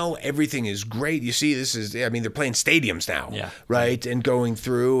 And now everything is great. You see, this is, I mean, they're playing stadiums now, right? And going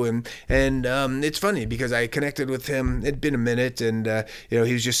through, and it's funny because I connected with him. It'd been a minute, and you know,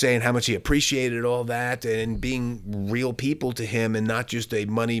 he was just saying how much he appreciated all that and being real people to him, and not just a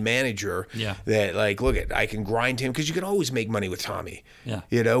money manager. Yeah. That like, look at, I can grind him, because you can always make money with Tommy. Yeah.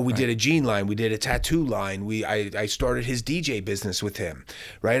 You know, we did a jean line, we did a tattoo line. I started his DJ business with him.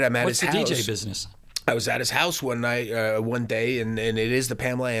 Right, I'm at What's his the house. DJ business? I was at his house one night, one day, and it is the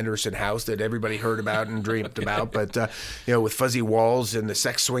Pamela Anderson house that everybody heard about and dreamed about, but you know, with fuzzy walls and the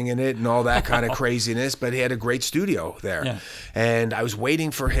sex swing in it and all that kind of craziness. But he had a great studio there, and I was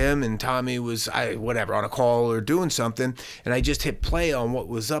waiting for him, and Tommy was on a call or doing something, and I just hit play on what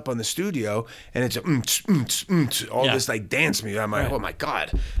was up on the studio, and it's all this like dance music. I'm like, oh my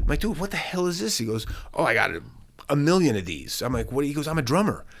god! I'm like, dude, what the hell is this? He goes, oh, I got a million of these. I'm like, what? He goes, I'm a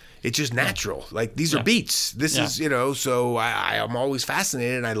drummer. It's just natural. Like, these are beats. This is, you know, so I'm always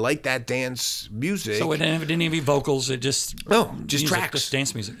fascinated, and I like that dance music. So it didn't have any vocals. It just... just tracks. Just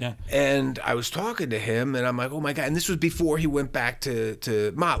dance music, yeah. And I was talking to him, and I'm like, oh, my God. And this was before he went back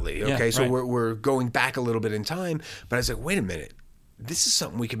to Motley, okay? So we're going back a little bit in time. But I was like, wait a minute. This is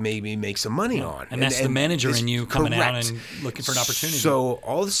something we could maybe make some money on. And that's the manager in you coming out and looking for an opportunity. So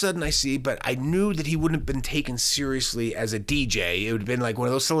all of a sudden I see, but I knew that he wouldn't have been taken seriously as a DJ. It would have been like one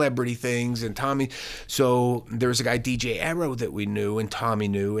of those celebrity things. And Tommy, so there was a guy, DJ Arrow, that we knew and Tommy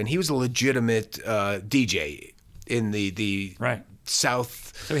knew, and he was a legitimate DJ in the South.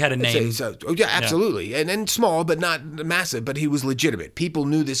 So he had a name. Yeah, absolutely. And small, but not massive, but he was legitimate. People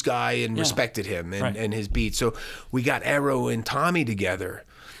knew this guy and respected him and his beats. So we got Arrow and Tommy together.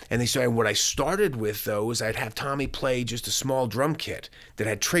 And they started, what I started with, though, is I'd have Tommy play just a small drum kit that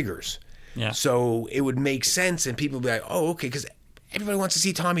had triggers. Yeah. So it would make sense, and people would be like, oh, okay, because everybody wants to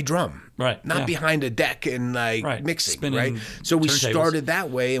see Tommy drum. Right. Not behind a deck and mixing, spinning right? So we turntables. started that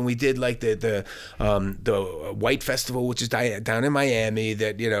way, and we did like the White Festival, which is down in Miami,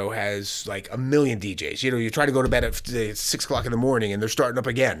 that, you know, has like a million DJs. You know, you try to go to bed at 6 o'clock in the morning and they're starting up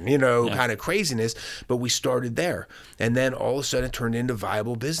again, you know, kind of craziness. But we started there, and then all of a sudden it turned into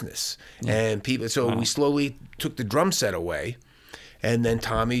viable business. And people, so we slowly took the drum set away. And then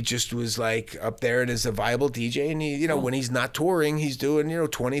Tommy just was like up there and is a viable DJ. And he, you know, when he's not touring, he's doing, you know,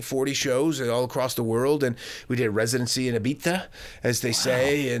 20, 40 shows all across the world. And we did residency in Ibiza, as they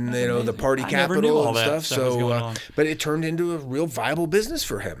say, and, you know, the party capital and stuff. So, but it turned into a real viable business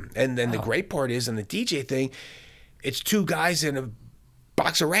for him. And then the great part is, in the DJ thing, it's 2 guys in a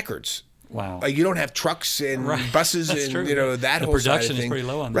box of records. Wow. Like, you don't have trucks and buses and, you know, that whole side of thing. The production is pretty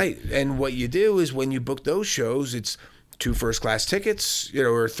low on that. Right. And what you do is, when you book those shows, it's 2 first-class tickets, you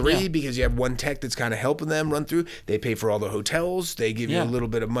know, or 3, because you have 1 tech that's kind of helping them run through. They pay for all the hotels. They give you a little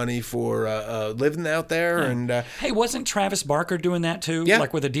bit of money for living out there. And hey, wasn't Travis Barker doing that too? Yeah.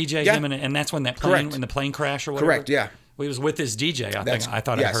 Like with a DJ, him and that's when that plane, when the plane crash or whatever. Correct. Yeah. Well, he was with his DJ. I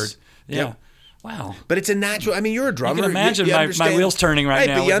thought I heard. Yeah. Yep. Wow. But it's a natural. I mean, you're a drummer. I can imagine my wheels turning right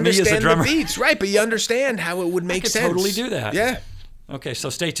now. But you with me as a understand drummer. the beats, right? But you understand how it would make sense. I could totally do that. Yeah. Okay, so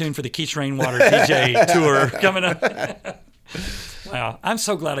stay tuned for the Keach Rainwater DJ tour coming up. Wow, I'm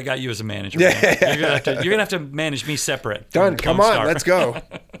so glad I got you as a manager. Yeah. You're gonna have to manage me separate. Done. Come on, let's go.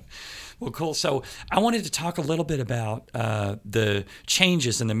 Well, cool. So I wanted to talk a little bit about the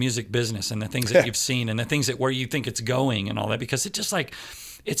changes in the music business and the things that you've seen and the things that where you think it's going and all that, because it just like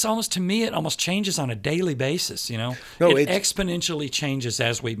it's almost, to me, it almost changes on a daily basis, No, it exponentially changes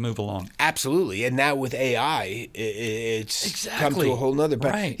as we move along. Absolutely. And now with AI, it's come to a whole nother.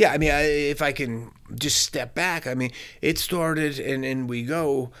 But right. yeah, I mean, if I can just step back, I mean, it started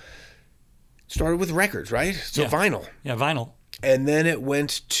started with records, right? So vinyl. Yeah, vinyl. And then it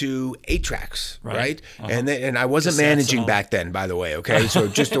went to 8-tracks, right? Uh-huh. And I wasn't managing back then, by the way, okay? So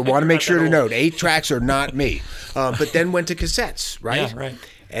just to want to make sure to note, 8-tracks are not me. But then went to cassettes, right? Yeah, right.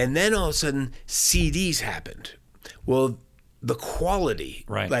 And then all of a sudden, CDs happened. Well, the quality,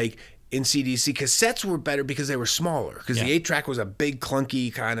 like in CDs, cassettes were better because they were smaller, because the 8-track was a big,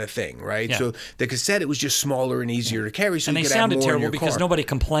 clunky kind of thing, right? Yeah. So the cassette, it was just smaller and easier to carry, so and you they could have more sounded in terrible your because car. nobody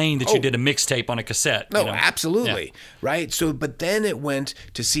complained that you did a mixtape on a cassette. No, absolutely. Right? So, but then it went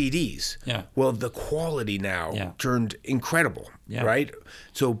to CDs. Yeah. Well, the quality now turned incredible, right?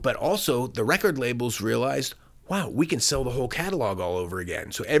 So, but also the record labels realized, wow, we can sell the whole catalog all over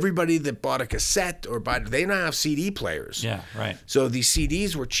again. So everybody that bought a cassette they now have CD players. Yeah, right. So these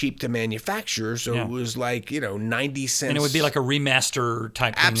CDs were cheap to manufacture, so it was like, 90 cents. And it would be like a remaster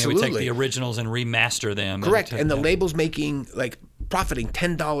type thing. Absolutely. They would take the originals and remaster them. Correct. And the label's making, profiting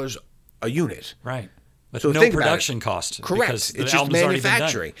 $10 a unit. Right. With So no think production cost. Correct. Because It's the just album's already been done.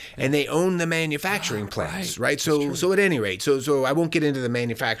 manufacturing, and they own the manufacturing plants, right? That's true. So at any rate, so I won't get into the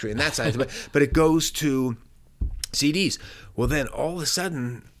manufacturing and that side, but it goes to CDs. Well, then all of a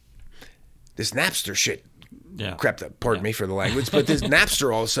sudden, this Napster shit crept up. Pardon me for the language, but this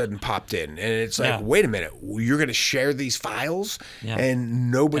Napster all of a sudden popped in, and it's like, wait a minute, you're going to share these files,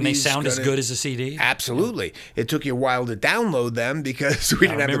 and nobody's And they sound as good as a CD? Absolutely. Yeah. It took you a while to download them because we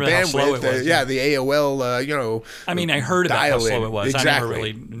didn't have the how slow it bandwidth. was, the AOL, I mean, I heard about how slow it was. Exactly. I never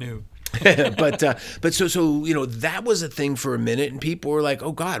really knew. but so that was a thing for a minute, and people were like,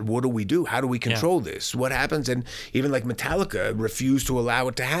 "Oh God, what do we do? How do we control this? What happens?" And even like Metallica refused to allow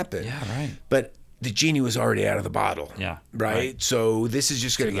it to happen. Yeah, right. But the genie was already out of the bottle. Yeah, right. So this is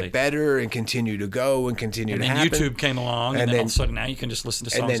just going to get better and continue to go and continue to happen. And then YouTube came along, and then all of a sudden now you can just listen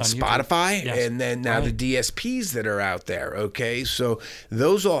to songs on YouTube. And then Spotify, and then now the DSPs that are out there. Okay, so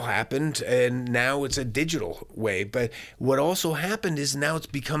those all happened, and now it's a digital way. But what also happened is now it's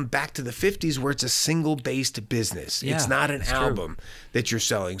become back to the 50s where it's a single-based business. Yeah, it's not an album true. that you're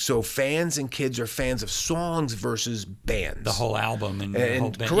selling. So fans and kids are fans of songs versus bands. The whole album and the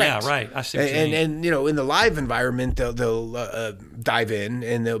whole band. Correct. Yeah, right. I see what you mean. And in the live environment, they'll dive in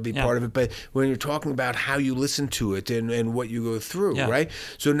and they'll be part of it. But when you're talking about how you listen to it and what you go through, right?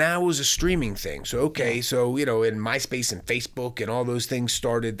 So now it was a streaming thing. So, so, in MySpace and Facebook and all those things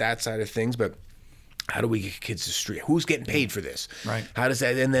started that side of things. But how do we get kids to stream? Who's getting paid for this? Right. How does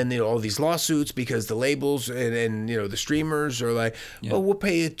that? And then all these lawsuits because the labels and the streamers are like, well, we'll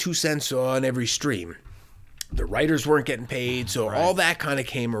pay you 2 cents on every stream. The writers weren't getting paid, so all that kind of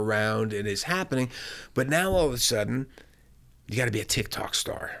came around and is happening. But now all of a sudden, you got to be a TikTok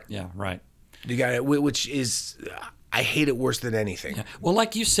star. Yeah, right. You got to, which is, I hate it worse than anything. Yeah. Well,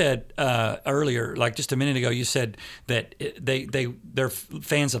 like you said earlier, like just a minute ago, you said that they're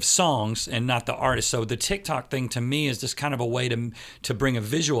fans of songs and not the artist. So the TikTok thing to me is just kind of a way to bring a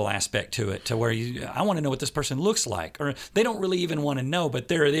visual aspect to it, to where I want to know what this person looks like, or they don't really even want to know, but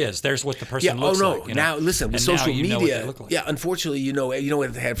there it is. There's what the person looks like. Now listen, with social media, like. Unfortunately, you know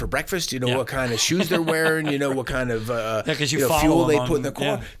what they had for breakfast. You know what kind of shoes they're wearing. You know what kind of you fuel they put in the car.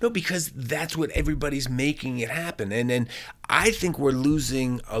 Yeah. No, because that's what everybody's making it happen. And then I think we're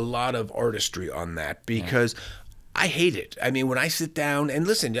losing a lot of artistry on that because I hate it. I mean, when I sit down and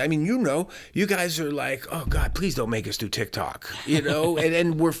listen, I mean, you guys are like, oh God, please don't make us do TikTok,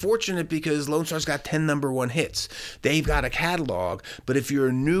 and we're fortunate because Lone Star's got 10 number one hits. They've got a catalog, but if you're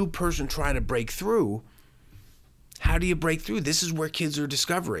a new person trying to break through, how do you break through? This is where kids are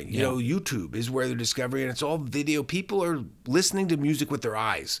discovering. YouTube is where they're discovering, and it's all video. People are listening to music with their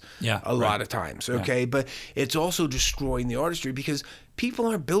eyes a lot of times, okay? Yeah. But it's also destroying the artistry because people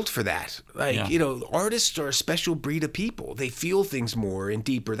aren't built for that. Artists are a special breed of people. They feel things more and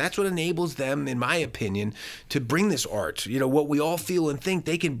deeper. That's what enables them, in my opinion, to bring this art. What we all feel and think,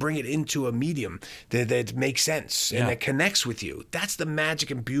 they can bring it into a medium that makes sense and that connects with you. That's the magic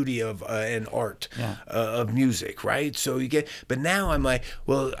and beauty of an art of music, right? So but now I'm like,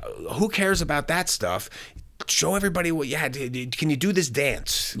 well, who cares about that stuff? Show everybody what you had. Can you do this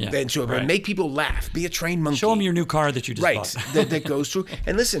dance? Yeah, and make people laugh. Be a trained monkey. Show them your new car that you just bought. that goes through.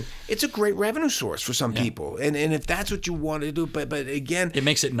 And listen, it's a great revenue source for some people. And if that's what you want to do, but again, it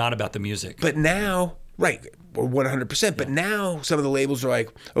makes it not about the music. But now, right, or 100%. But now some of the labels are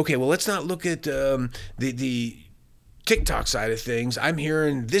like, okay, well, let's not look at the TikTok side of things, I'm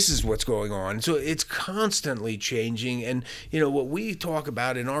hearing this is what's going on. So it's constantly changing. And, what we talk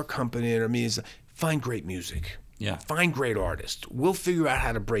about in our company and I mean is find great music. Yeah. Find great artists. We'll figure out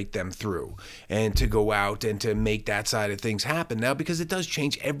how to break them through and to go out and to make that side of things happen now, because it does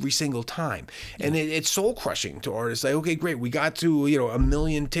change every single time. And it's soul crushing to artists. Like, okay, great. We got to, 1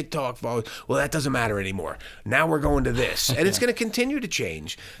 million TikTok followers. Well, that doesn't matter anymore. Now we're going to this. And it's going to continue to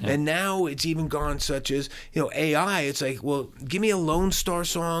change. Yeah. And now it's even gone such as, AI. It's like, well, give me a Lone Star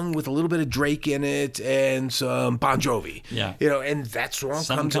song with a little bit of Drake in it and some Bon Jovi. Yeah. And that song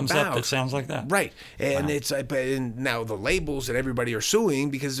comes about. Up that sounds like that. Right. And it's like, and now the labels and everybody are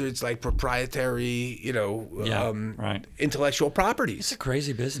suing because it's like proprietary, intellectual properties. It's a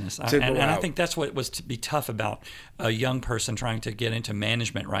crazy business. And I think that's what was to be tough about a young person trying to get into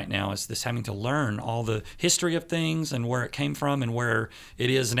management right now, is this having to learn all the history of things and where it came from and where it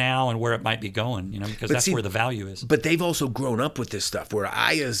is now and where it might be going, because that's where the value is. But they've also grown up with this stuff, where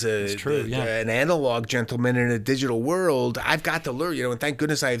I, as an analog gentleman in a digital world, I've got to learn, and thank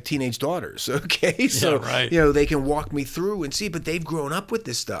goodness I have teenage daughters, okay? So, they can walk me through and see, but they've grown up with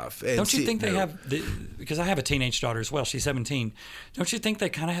this stuff. And don't you think they have, because I have a teenage daughter as well, she's 17, don't you think they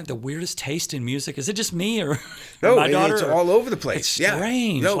kind of have the weirdest taste in music? Is it just me or my daughter? It's all over the place. It's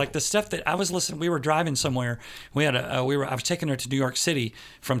strange. Like the stuff that I was listening, we were driving somewhere, I was taking her to New York City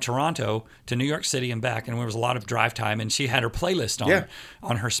from Toronto to New York City and back, and there was a lot of drive time, and she had her playlist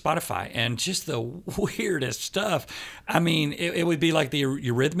on her Spotify, and just the weirdest stuff. I mean, it would be like the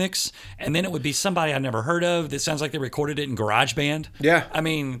Eurythmics, and then it would be somebody I'd never heard of that sounds like they recorded it in GarageBand. Yeah. I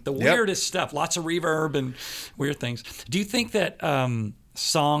mean, the weirdest stuff, lots of reverb and weird things. Do you think that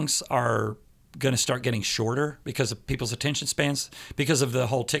songs are going to start getting shorter because of people's attention spans, because of the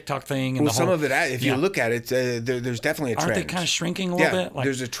whole TikTok thing? And some of it, if you look at it, there's definitely a trend. Aren't they kind of shrinking a little bit? Like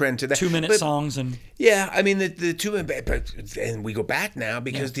there's a trend to that. 2-minute songs and... Yeah, I mean, the 2 minute, but and we go back now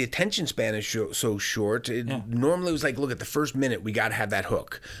because the attention span is so short. Normally it was like, look, at the first minute, we got to have that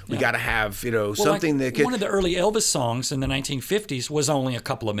hook. We got to have, something that could... One of the early Elvis songs in the 1950s was only a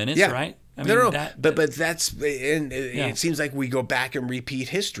couple of minutes, right? I mean, no. But that's, and it seems like we go back and repeat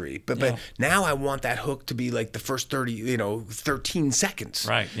history. But now I want that hook to be like the first 13 seconds.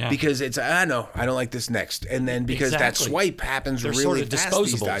 Right, yeah. Because it's, I don't like this next. And then because that swipe happens They're really sort of fast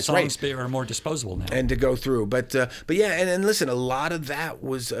disposable. these days. Songs are more disposable now. And to go through. But yeah, and listen, a lot of that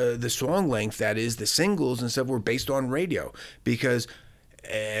was the song length, that is, the singles and stuff were based on radio. Because...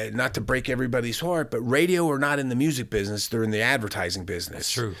 not to break everybody's heart, but radio are not in the music business, they're in the advertising business.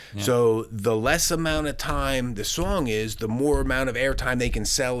 That's true. Yeah. So the less amount of time the song is, the more amount of airtime they can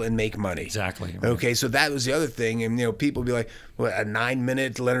sell and make money. Exactly. Right. Okay, so that was the other thing. And, people be like, what, a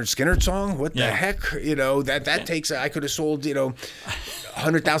 9-minute Leonard Skinner song? What the heck? That takes, I could have sold,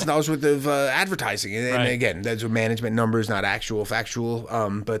 $100,000 worth of advertising. And again, those are management numbers, not actual, factual.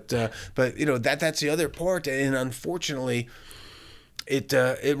 But that's the other part. And unfortunately,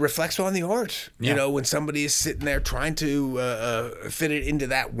 it reflects on the art, when somebody is sitting there trying to fit it into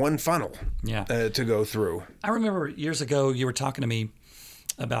that one funnel to go through. I remember years ago you were talking to me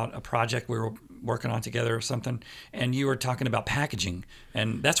about a project we were working on together or something, and you were talking about packaging.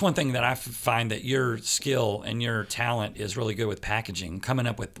 And that's one thing that I find that your skill and your talent is really good with packaging, coming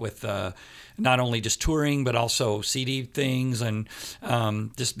up with not only just touring, but also CD things and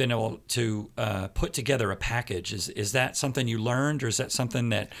just being able to put together a package. Is that something you learned, or is that something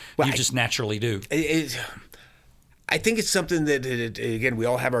that you just naturally do? I think it's something that, again, we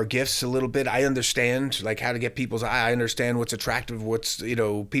all have our gifts a little bit. I understand like how to get people's eye. I understand what's attractive, what's,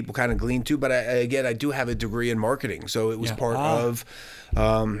 people kind of glean to. But I do have a degree in marketing. So it was part of,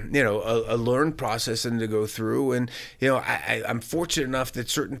 a learned process and to go through. And, I'm fortunate enough that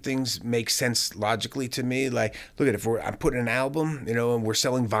certain things make sense logically to me. Like, look at it, if I'm putting an album, and we're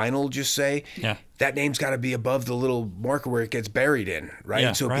selling vinyl, just say, that name's got to be above the little marker where it gets buried in, right?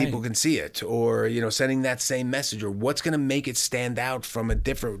 Yeah, so people can see it, or, sending that same message, or what's going to make it stand out from a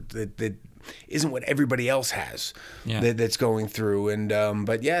different, that isn't what everybody else has that's going through. And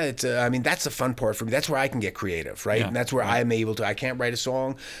but yeah, it's that's the fun part for me. That's where I can get creative, right? And that's where I'm able to. I can't write a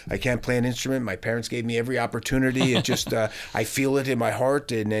song, I can't play an instrument. My parents gave me every opportunity. It just I feel it in my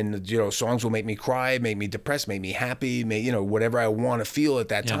heart, and then songs will make me cry, make me depressed, make me happy, whatever I want to feel at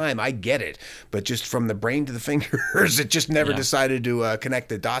that time. I get it, but just from the brain to the fingers, it just never decided to connect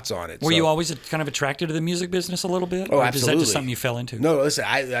the dots on it. Were you always kind of attracted to the music business a little bit? Oh, or absolutely. Is that just something you fell into? No, listen,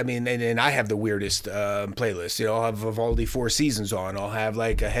 I mean, and I have the weirdest playlist. I'll have Vivaldi Four Seasons on. I'll have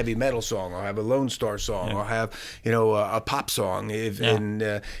like a heavy metal song. I'll have a Lone Star song. I'll have a pop song. And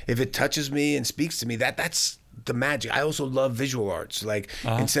if it touches me and speaks to me, that's the magic. I also love visual arts. Like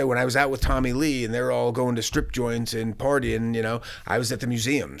instead, when I was out with Tommy Lee and they're all going to strip joints and partying, I was at the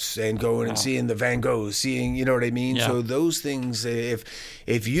museums and going and seeing the Van Goghs, seeing, you know what I mean? Yeah. So those things, if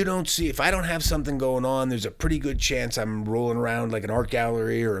I don't have something going on, there's a pretty good chance I'm rolling around like an art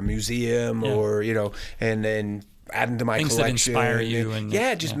gallery or a museum or, and then adding to my things collection. That inspire you.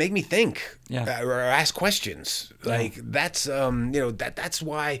 And just make me think or ask questions. Like that's, that's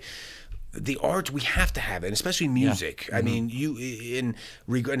why the art, we have to have it, and especially music. I mean,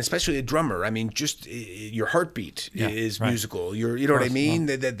 and especially a drummer. I mean, just your heartbeat is musical. You know what I mean?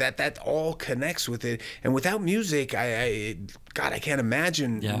 That all connects with it. And without music, God, I can't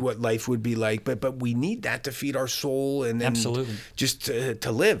imagine what life would be like. But we need that to feed our soul and absolutely just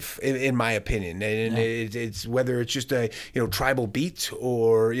to live, in my opinion. And it's whether it's just a tribal beat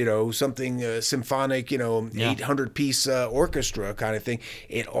or something symphonic, 800-piece orchestra kind of thing.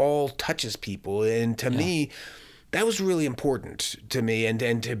 It all touches people, and to me, that was really important to me,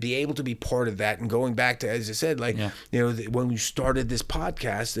 and to be able to be part of that. And going back to, as I said, when we started this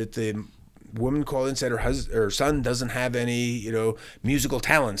podcast, that the woman called and said her son doesn't have any musical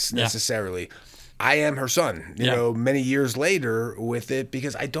talents necessarily. I am her son, many years later with it,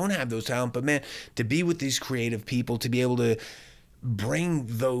 because I don't have those talents. But man, to be with these creative people, to be able to bring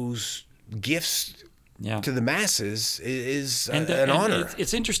those gifts to the masses is an honor.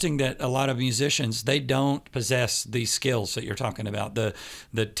 It's interesting that a lot of musicians, they don't possess these skills that you're talking about,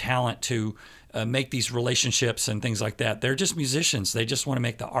 the talent to make these relationships and things like that. They're just musicians. They just want to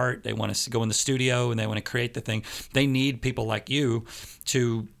make the art. They want to go in the studio and they want to create the thing. They need people like you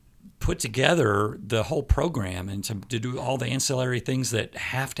to put together the whole program and to do all the ancillary things that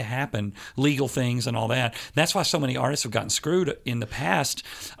have to happen, legal things and all that. That's why so many artists have gotten screwed in the past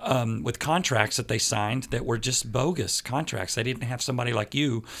with contracts that they signed that were just bogus contracts. They didn't have somebody like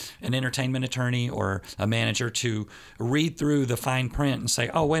you, an entertainment attorney or a manager, to read through the fine print and say,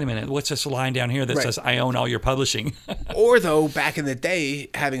 oh, wait a minute, what's this line down here that says I own all your publishing? Or though, back in the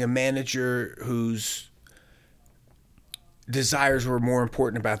day, having a manager whose desires were more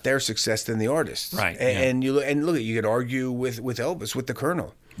important about their success than the artist. Right. And you could argue with Elvis, with the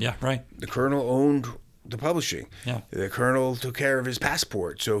Colonel. Yeah, right. The Colonel owned the publishing. Yeah. The Colonel took care of his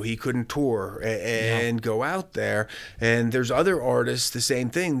passport, so he couldn't tour and go out there. And there's other artists, the same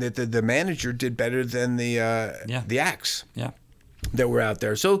thing, that the manager did better than the acts. Yeah. That were out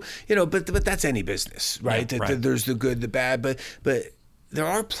there. So, but that's any business, right? Yeah, right. There's the good, the bad, but there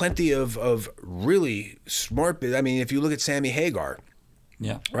are plenty of really smart. I mean, if you look at Sammy Hagar,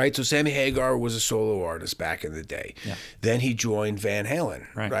 right? So Sammy Hagar was a solo artist back in the day. Yeah. Then he joined Van Halen,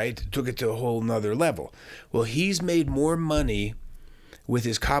 right? Took it to a whole nother level. Well, he's made more money with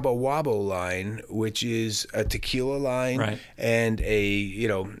his Cabo Wabo line, which is a tequila line and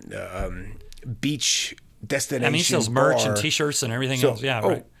a beach destination. I mean, he sells merch and T-shirts and everything else. Yeah,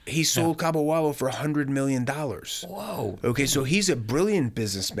 right. He sold Cabo Wabo for $100 million. Whoa. Okay, so he's a brilliant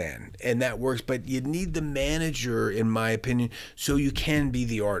businessman, and that works. But you need the manager, in my opinion, so you can be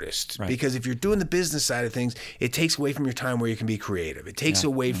the artist. Right. Because if you're doing the business side of things, it takes away from your time where you can be creative. It takes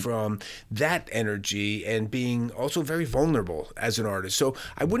away from that energy and being also very vulnerable as an artist. So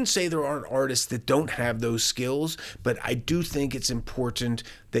I wouldn't say there aren't artists that don't have those skills, but I do think it's important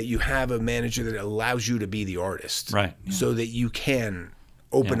that you have a manager that allows you to be the artist. Right. Yeah. So that you can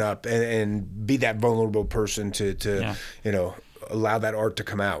open up and be that vulnerable person to allow that art to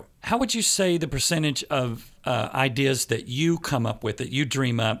come out. How would you say the percentage of ideas that you come up with, that you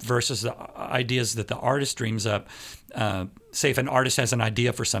dream up, versus the ideas that the artist dreams up? Say if an artist has an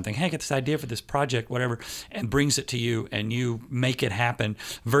idea for something, hey, I got this idea for this project, whatever, and brings it to you and you make it happen,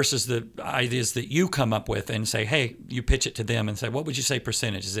 versus the ideas that you come up with and say, hey, you pitch it to them and say, what would you say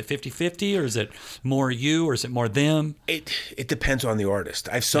percentage? Is it 50-50 or is it more you or is it more them? It depends on the artist.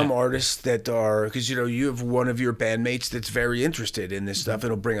 I have some artists that are, because you have one of your bandmates that's very interested in this stuff.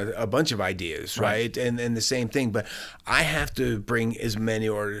 It'll bring a bunch of ideas, right? And the same thing. But I have to bring as many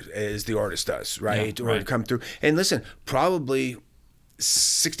artists as the artist does, right? Or come through. And listen, probably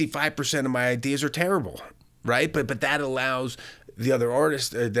 65% of my ideas are terrible, right? But that allows the other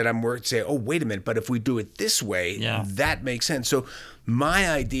artist that I'm working to say, oh, wait a minute, but if we do it this way, that makes sense. So my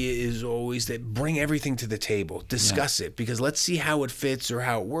idea is always that bring everything to the table, discuss it, because let's see how it fits or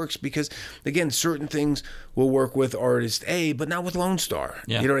how it works. Because again, certain things will work with artist A, but not with Lone Star.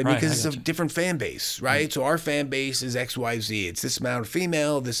 You know what I mean? Because it's a different fan base, right? So our fan base is XYZ. It's this amount of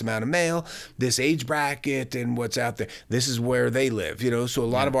female, this amount of male, this age bracket, and what's out there. This is where they live, So a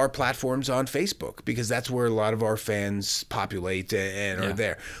lot of our platforms on Facebook, because that's where a lot of our fans populate and are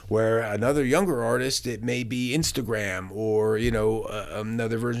there. Where another younger artist, it may be Instagram or,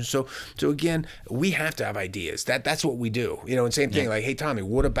 another version. So again, we have to have ideas. That's what we do. And same thing. Like, hey Tommy,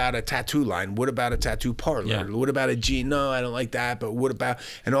 what about a tattoo line? What about a tattoo parlor? Yeah. What about a G? No, I don't like that. But what about?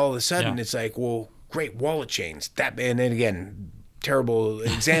 And all of a sudden, it's like, well, great, wallet chains. And then again, terrible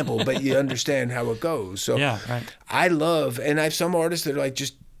example, but you understand how it goes. So I love, and I have some artists that are like,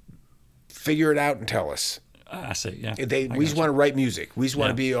 just figure it out and tell us. I see. Yeah. We just want to write music. We just want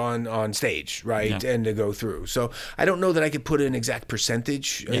to be on stage, right, and to go through. So I don't know that I could put an exact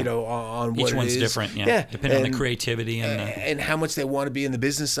percentage, on what each one's it is. different. Yeah. Depending on the creativity and how much they want to be in the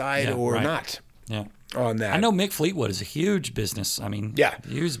business side or not. Yeah. On that. I know Mick Fleetwood is a huge business. I mean,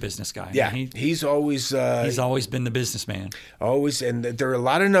 huge business guy. Yeah. I mean, he's always been the businessman. Always, and there are a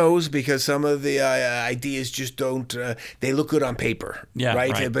lot of no's because some of the ideas just don't. They look good on paper,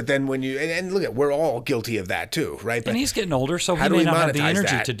 right? But then when you and look at, we're all guilty of that too, right? But and he's getting older, so he may not have the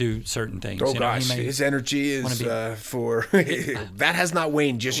energy to do certain things. Oh gosh, his energy is for that has not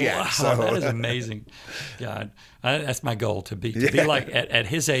waned just yet. Wow, so that is amazing. God, that's my goal to be like at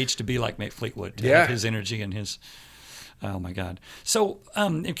his age, to be like Mick Fleetwood, to have his energy and his. Oh my God! So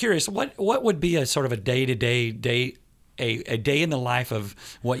I'm curious, what would be a sort of a day-to-day a day in the life of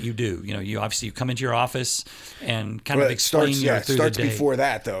what you do? You obviously you come into your office and kind of explain through the day. It starts before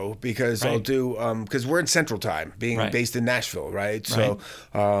that though, because I'll do because we're in Central Time, being based in Nashville, right? So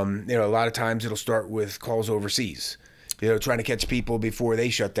a lot of times it'll start with calls overseas. Trying to catch people before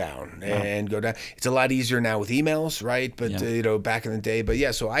they shut down and go down. It's a lot easier now with emails, right? But, back in the day.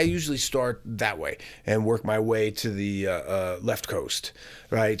 But, so I usually start that way and work my way to the left coast,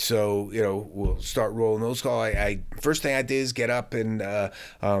 right? So, we'll start rolling those calls. First thing I did is get up and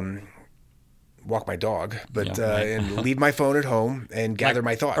walk my dog, but and leave my phone at home and gather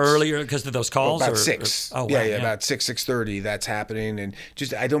my thoughts. Earlier because of those calls? About 6. About 6:30 that's happening. And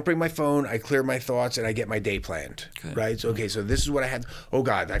just, I don't bring my phone, I clear my thoughts, and I get my day planned. Good. Right? So, okay, so this is what I had. Oh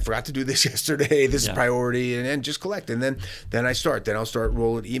God, I forgot to do this yesterday. This is priority, and then just collect. And then I start. Then I'll start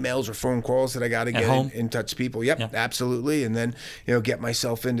rolling emails or phone calls that I got to get in touch with people. Yep, absolutely. And then, get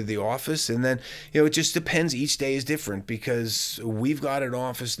myself into the office. And then, it just depends. Each day is different because we've got an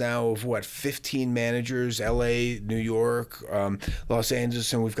office now of 15 managers, LA, New York, Los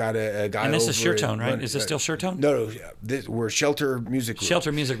Angeles, and we've got a guy. And this is Sure-Tone, right? Is this still Sure-Tone? No, we're Shelter Music Group.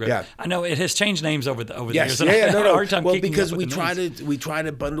 Shelter Music Group. Yeah, I know it has changed names over the years. Well, because we try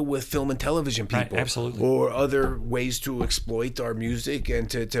to bundle with film and television people, absolutely, or other ways to exploit our music and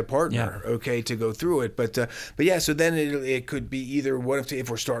to partner, to go through it. But so then it could be either if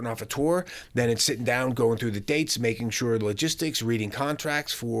we're starting off a tour, then it's sitting down, going through the dates, making sure logistics, reading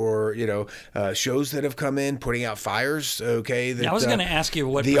contracts for shows that have come in, putting out fires. That, I was going to ask you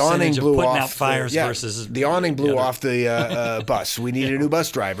what the percentage of putting out fires versus the awning blew off the bus. We need a new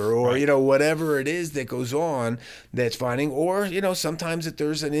bus driver, or whatever it is that goes on that's finding, or sometimes that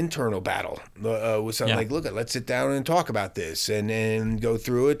there's an internal battle with something like, look, let's sit down and talk about this and go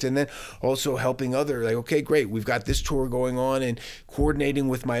through it, and then also helping other, like, okay, great, we've got this tour going on, and coordinating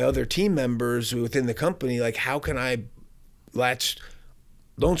with my other team members within the company, like, how can I latch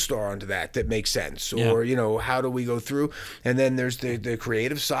Lone Star onto that makes sense, or how do we go through? And then there's the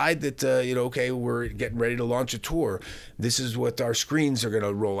creative side that okay, we're getting ready to launch a tour. This is what our screens are going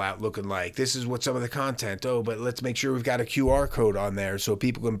to roll out looking like. This is what some of the content. But let's make sure we've got a QR code on there so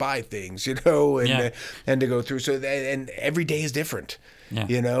people can buy things, and to go through. So and every day is different,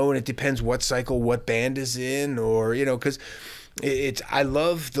 and it depends what cycle, what band is in, or because. I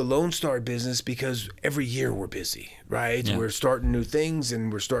love the Lone Star business because every year we're busy, right? We're starting new things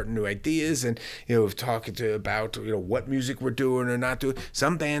and we're starting new ideas, and we've talked about what music we're doing or not doing.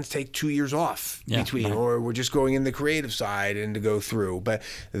 Some bands take 2 years off between, or we're just going in the creative side and to go through. But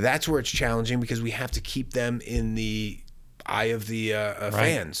that's where it's challenging because we have to keep them in the eye of the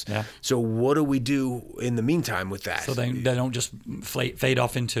fans. Yeah. So what do we do in the meantime with that? So they don't just fade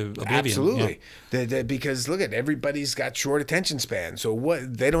off into oblivion. Absolutely. Because look at, everybody's got short attention span. So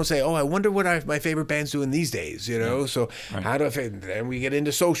what they don't say, I wonder what my favorite band's doing these days, So how do then we get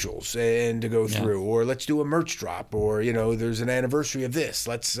into socials and to go through, or let's do a merch drop, or there's an anniversary of this.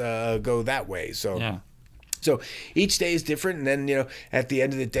 Let's go that way. So each day is different, and then at the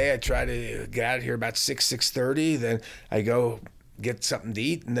end of the day, I try to get out of here about 6:30. Then I go get something to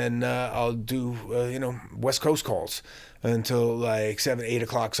eat, and then I'll do West Coast calls until like 7, 8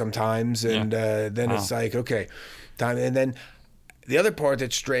 o'clock sometimes, and then it's like, okay, time. And then the other part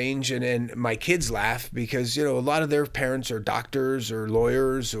that's strange, and my kids laugh because a lot of their parents are doctors or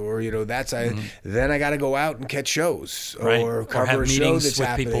lawyers, or then I got to go out and catch shows, or cover a show that's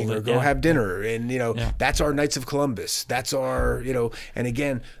happening, or go have dinner, and that's our Knights of Columbus. That's our and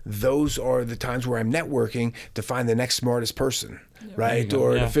again, those are the times where I'm networking to find the next smartest person. right?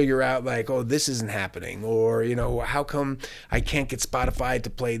 Or to figure out like, oh, this isn't happening, or how come I can't get Spotify to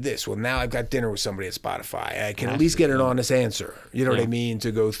play this? Well, now I've got dinner with somebody at Spotify. I can at least get an honest answer. You know what I mean?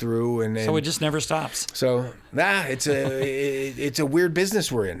 To go through and so it just never stops. So it's a weird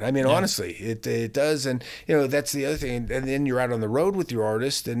business we're in. I mean, honestly, it does, and that's the other thing. And then you're out on the road with your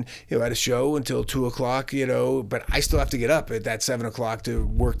artist, and at a show until 2:00. But I still have to get up at that 7:00 to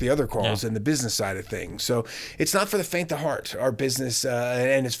work the other calls and the business side of things. So it's not for the faint of heart. Our business,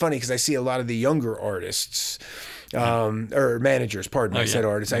 and it's funny because I see a lot of the younger artists, or managers. Pardon me, I said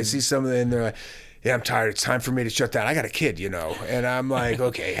artists. I see some of them, and they're like, yeah, I'm tired. It's time for me to shut down. I got a kid, And I'm like,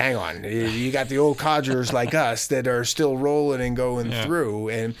 okay, hang on. You got the old codgers like us that are still rolling and going through.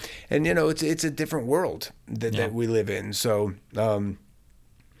 And it's a different world that we live in. So, a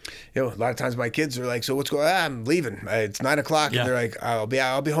lot of times my kids are like, so what's going on? I'm leaving. It's 9:00. And they're like, I'll be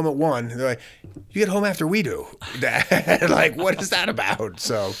home at 1:00. And they're like, you get home after we do. Like, what is that about?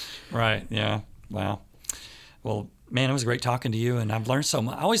 So. Right. Yeah. Wow. Well, man, it was great talking to you, and I've learned so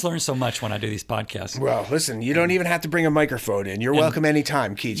much. I always learn so much when I do these podcasts. Well, listen, you don't even have to bring a microphone in. You're welcome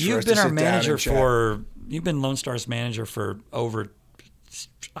anytime, Keith. You've been our manager you've been Lone Star's manager for over,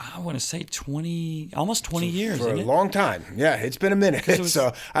 I want to say almost 20 years. For a long time. Yeah, it's been a minute.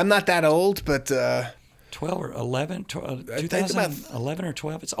 So I'm not that old, but 12 or 11, 2011 or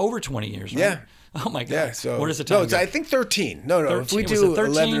 12. It's over 20 years, right? Yeah. Oh my God! Yeah, so where does the time go? I think 13. No. 13. If we do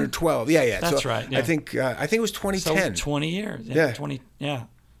 11 or 12, That's right. Yeah. I think it was 2010. So 20 years. Yeah.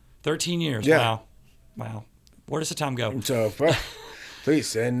 13 years. Yeah. Wow. Where does the time go? So,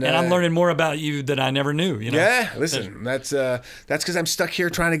 please, and I'm learning more about you that I never knew. Yeah, listen, that's because I'm stuck here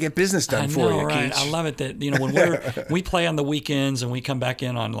trying to get business done for you, right? Keith. I love it that when we play on the weekends and we come back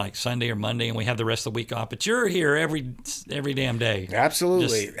in on like Sunday or Monday and we have the rest of the week off, but you're here every damn day.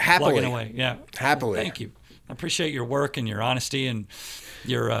 Absolutely, just happily, plugging away. Yeah, happily. Thank you. I appreciate your work and your honesty and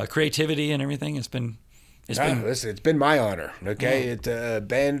your creativity and everything. Listen, it's been my honor. Okay, it's a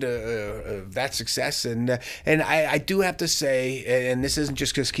band of that success, and I do have to say, and this isn't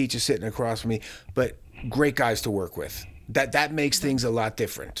just because Keith is sitting across from me, but great guys to work with. That makes things a lot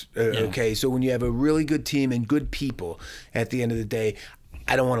different. Okay, so when you have a really good team and good people, at the end of the day,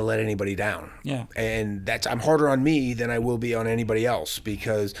 I don't want to let anybody down. Yeah. And I'm harder on me than I will be on anybody else,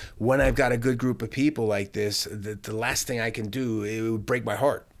 because when I've got a good group of people like this, the last thing I can do, it would break my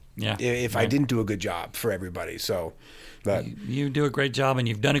heart. Yeah. If I didn't do a good job for everybody. So, but you do a great job, and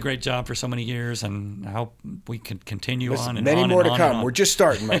you've done a great job for so many years, and I hope we can continue on and many on more and to on come. and on. We're just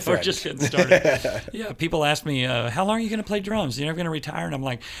starting, my friend. We're just getting started. Yeah, people ask me, how long are you going to play drums? You're never going to retire? And I'm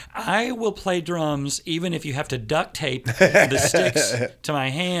like, I will play drums even if you have to duct tape the sticks to my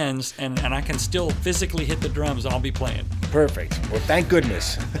hands, and I can still physically hit the drums. I'll be playing. Perfect. Well, thank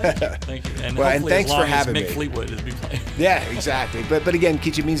goodness. Thank you. And and thanks for having me. me. Mick Fleetwood is be playing. Yeah, exactly. But again,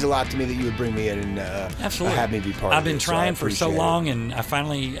 Keith, it means a lot to me that you would bring me in and absolutely have me be part of it. I've been trying for so long, and I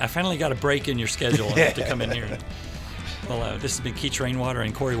finally got a break in your schedule and have to come in here. Well, this has been Keith Rainwater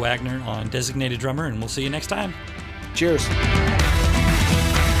and Corey Wagner on Designated Drummer, and we'll see you next time. Cheers.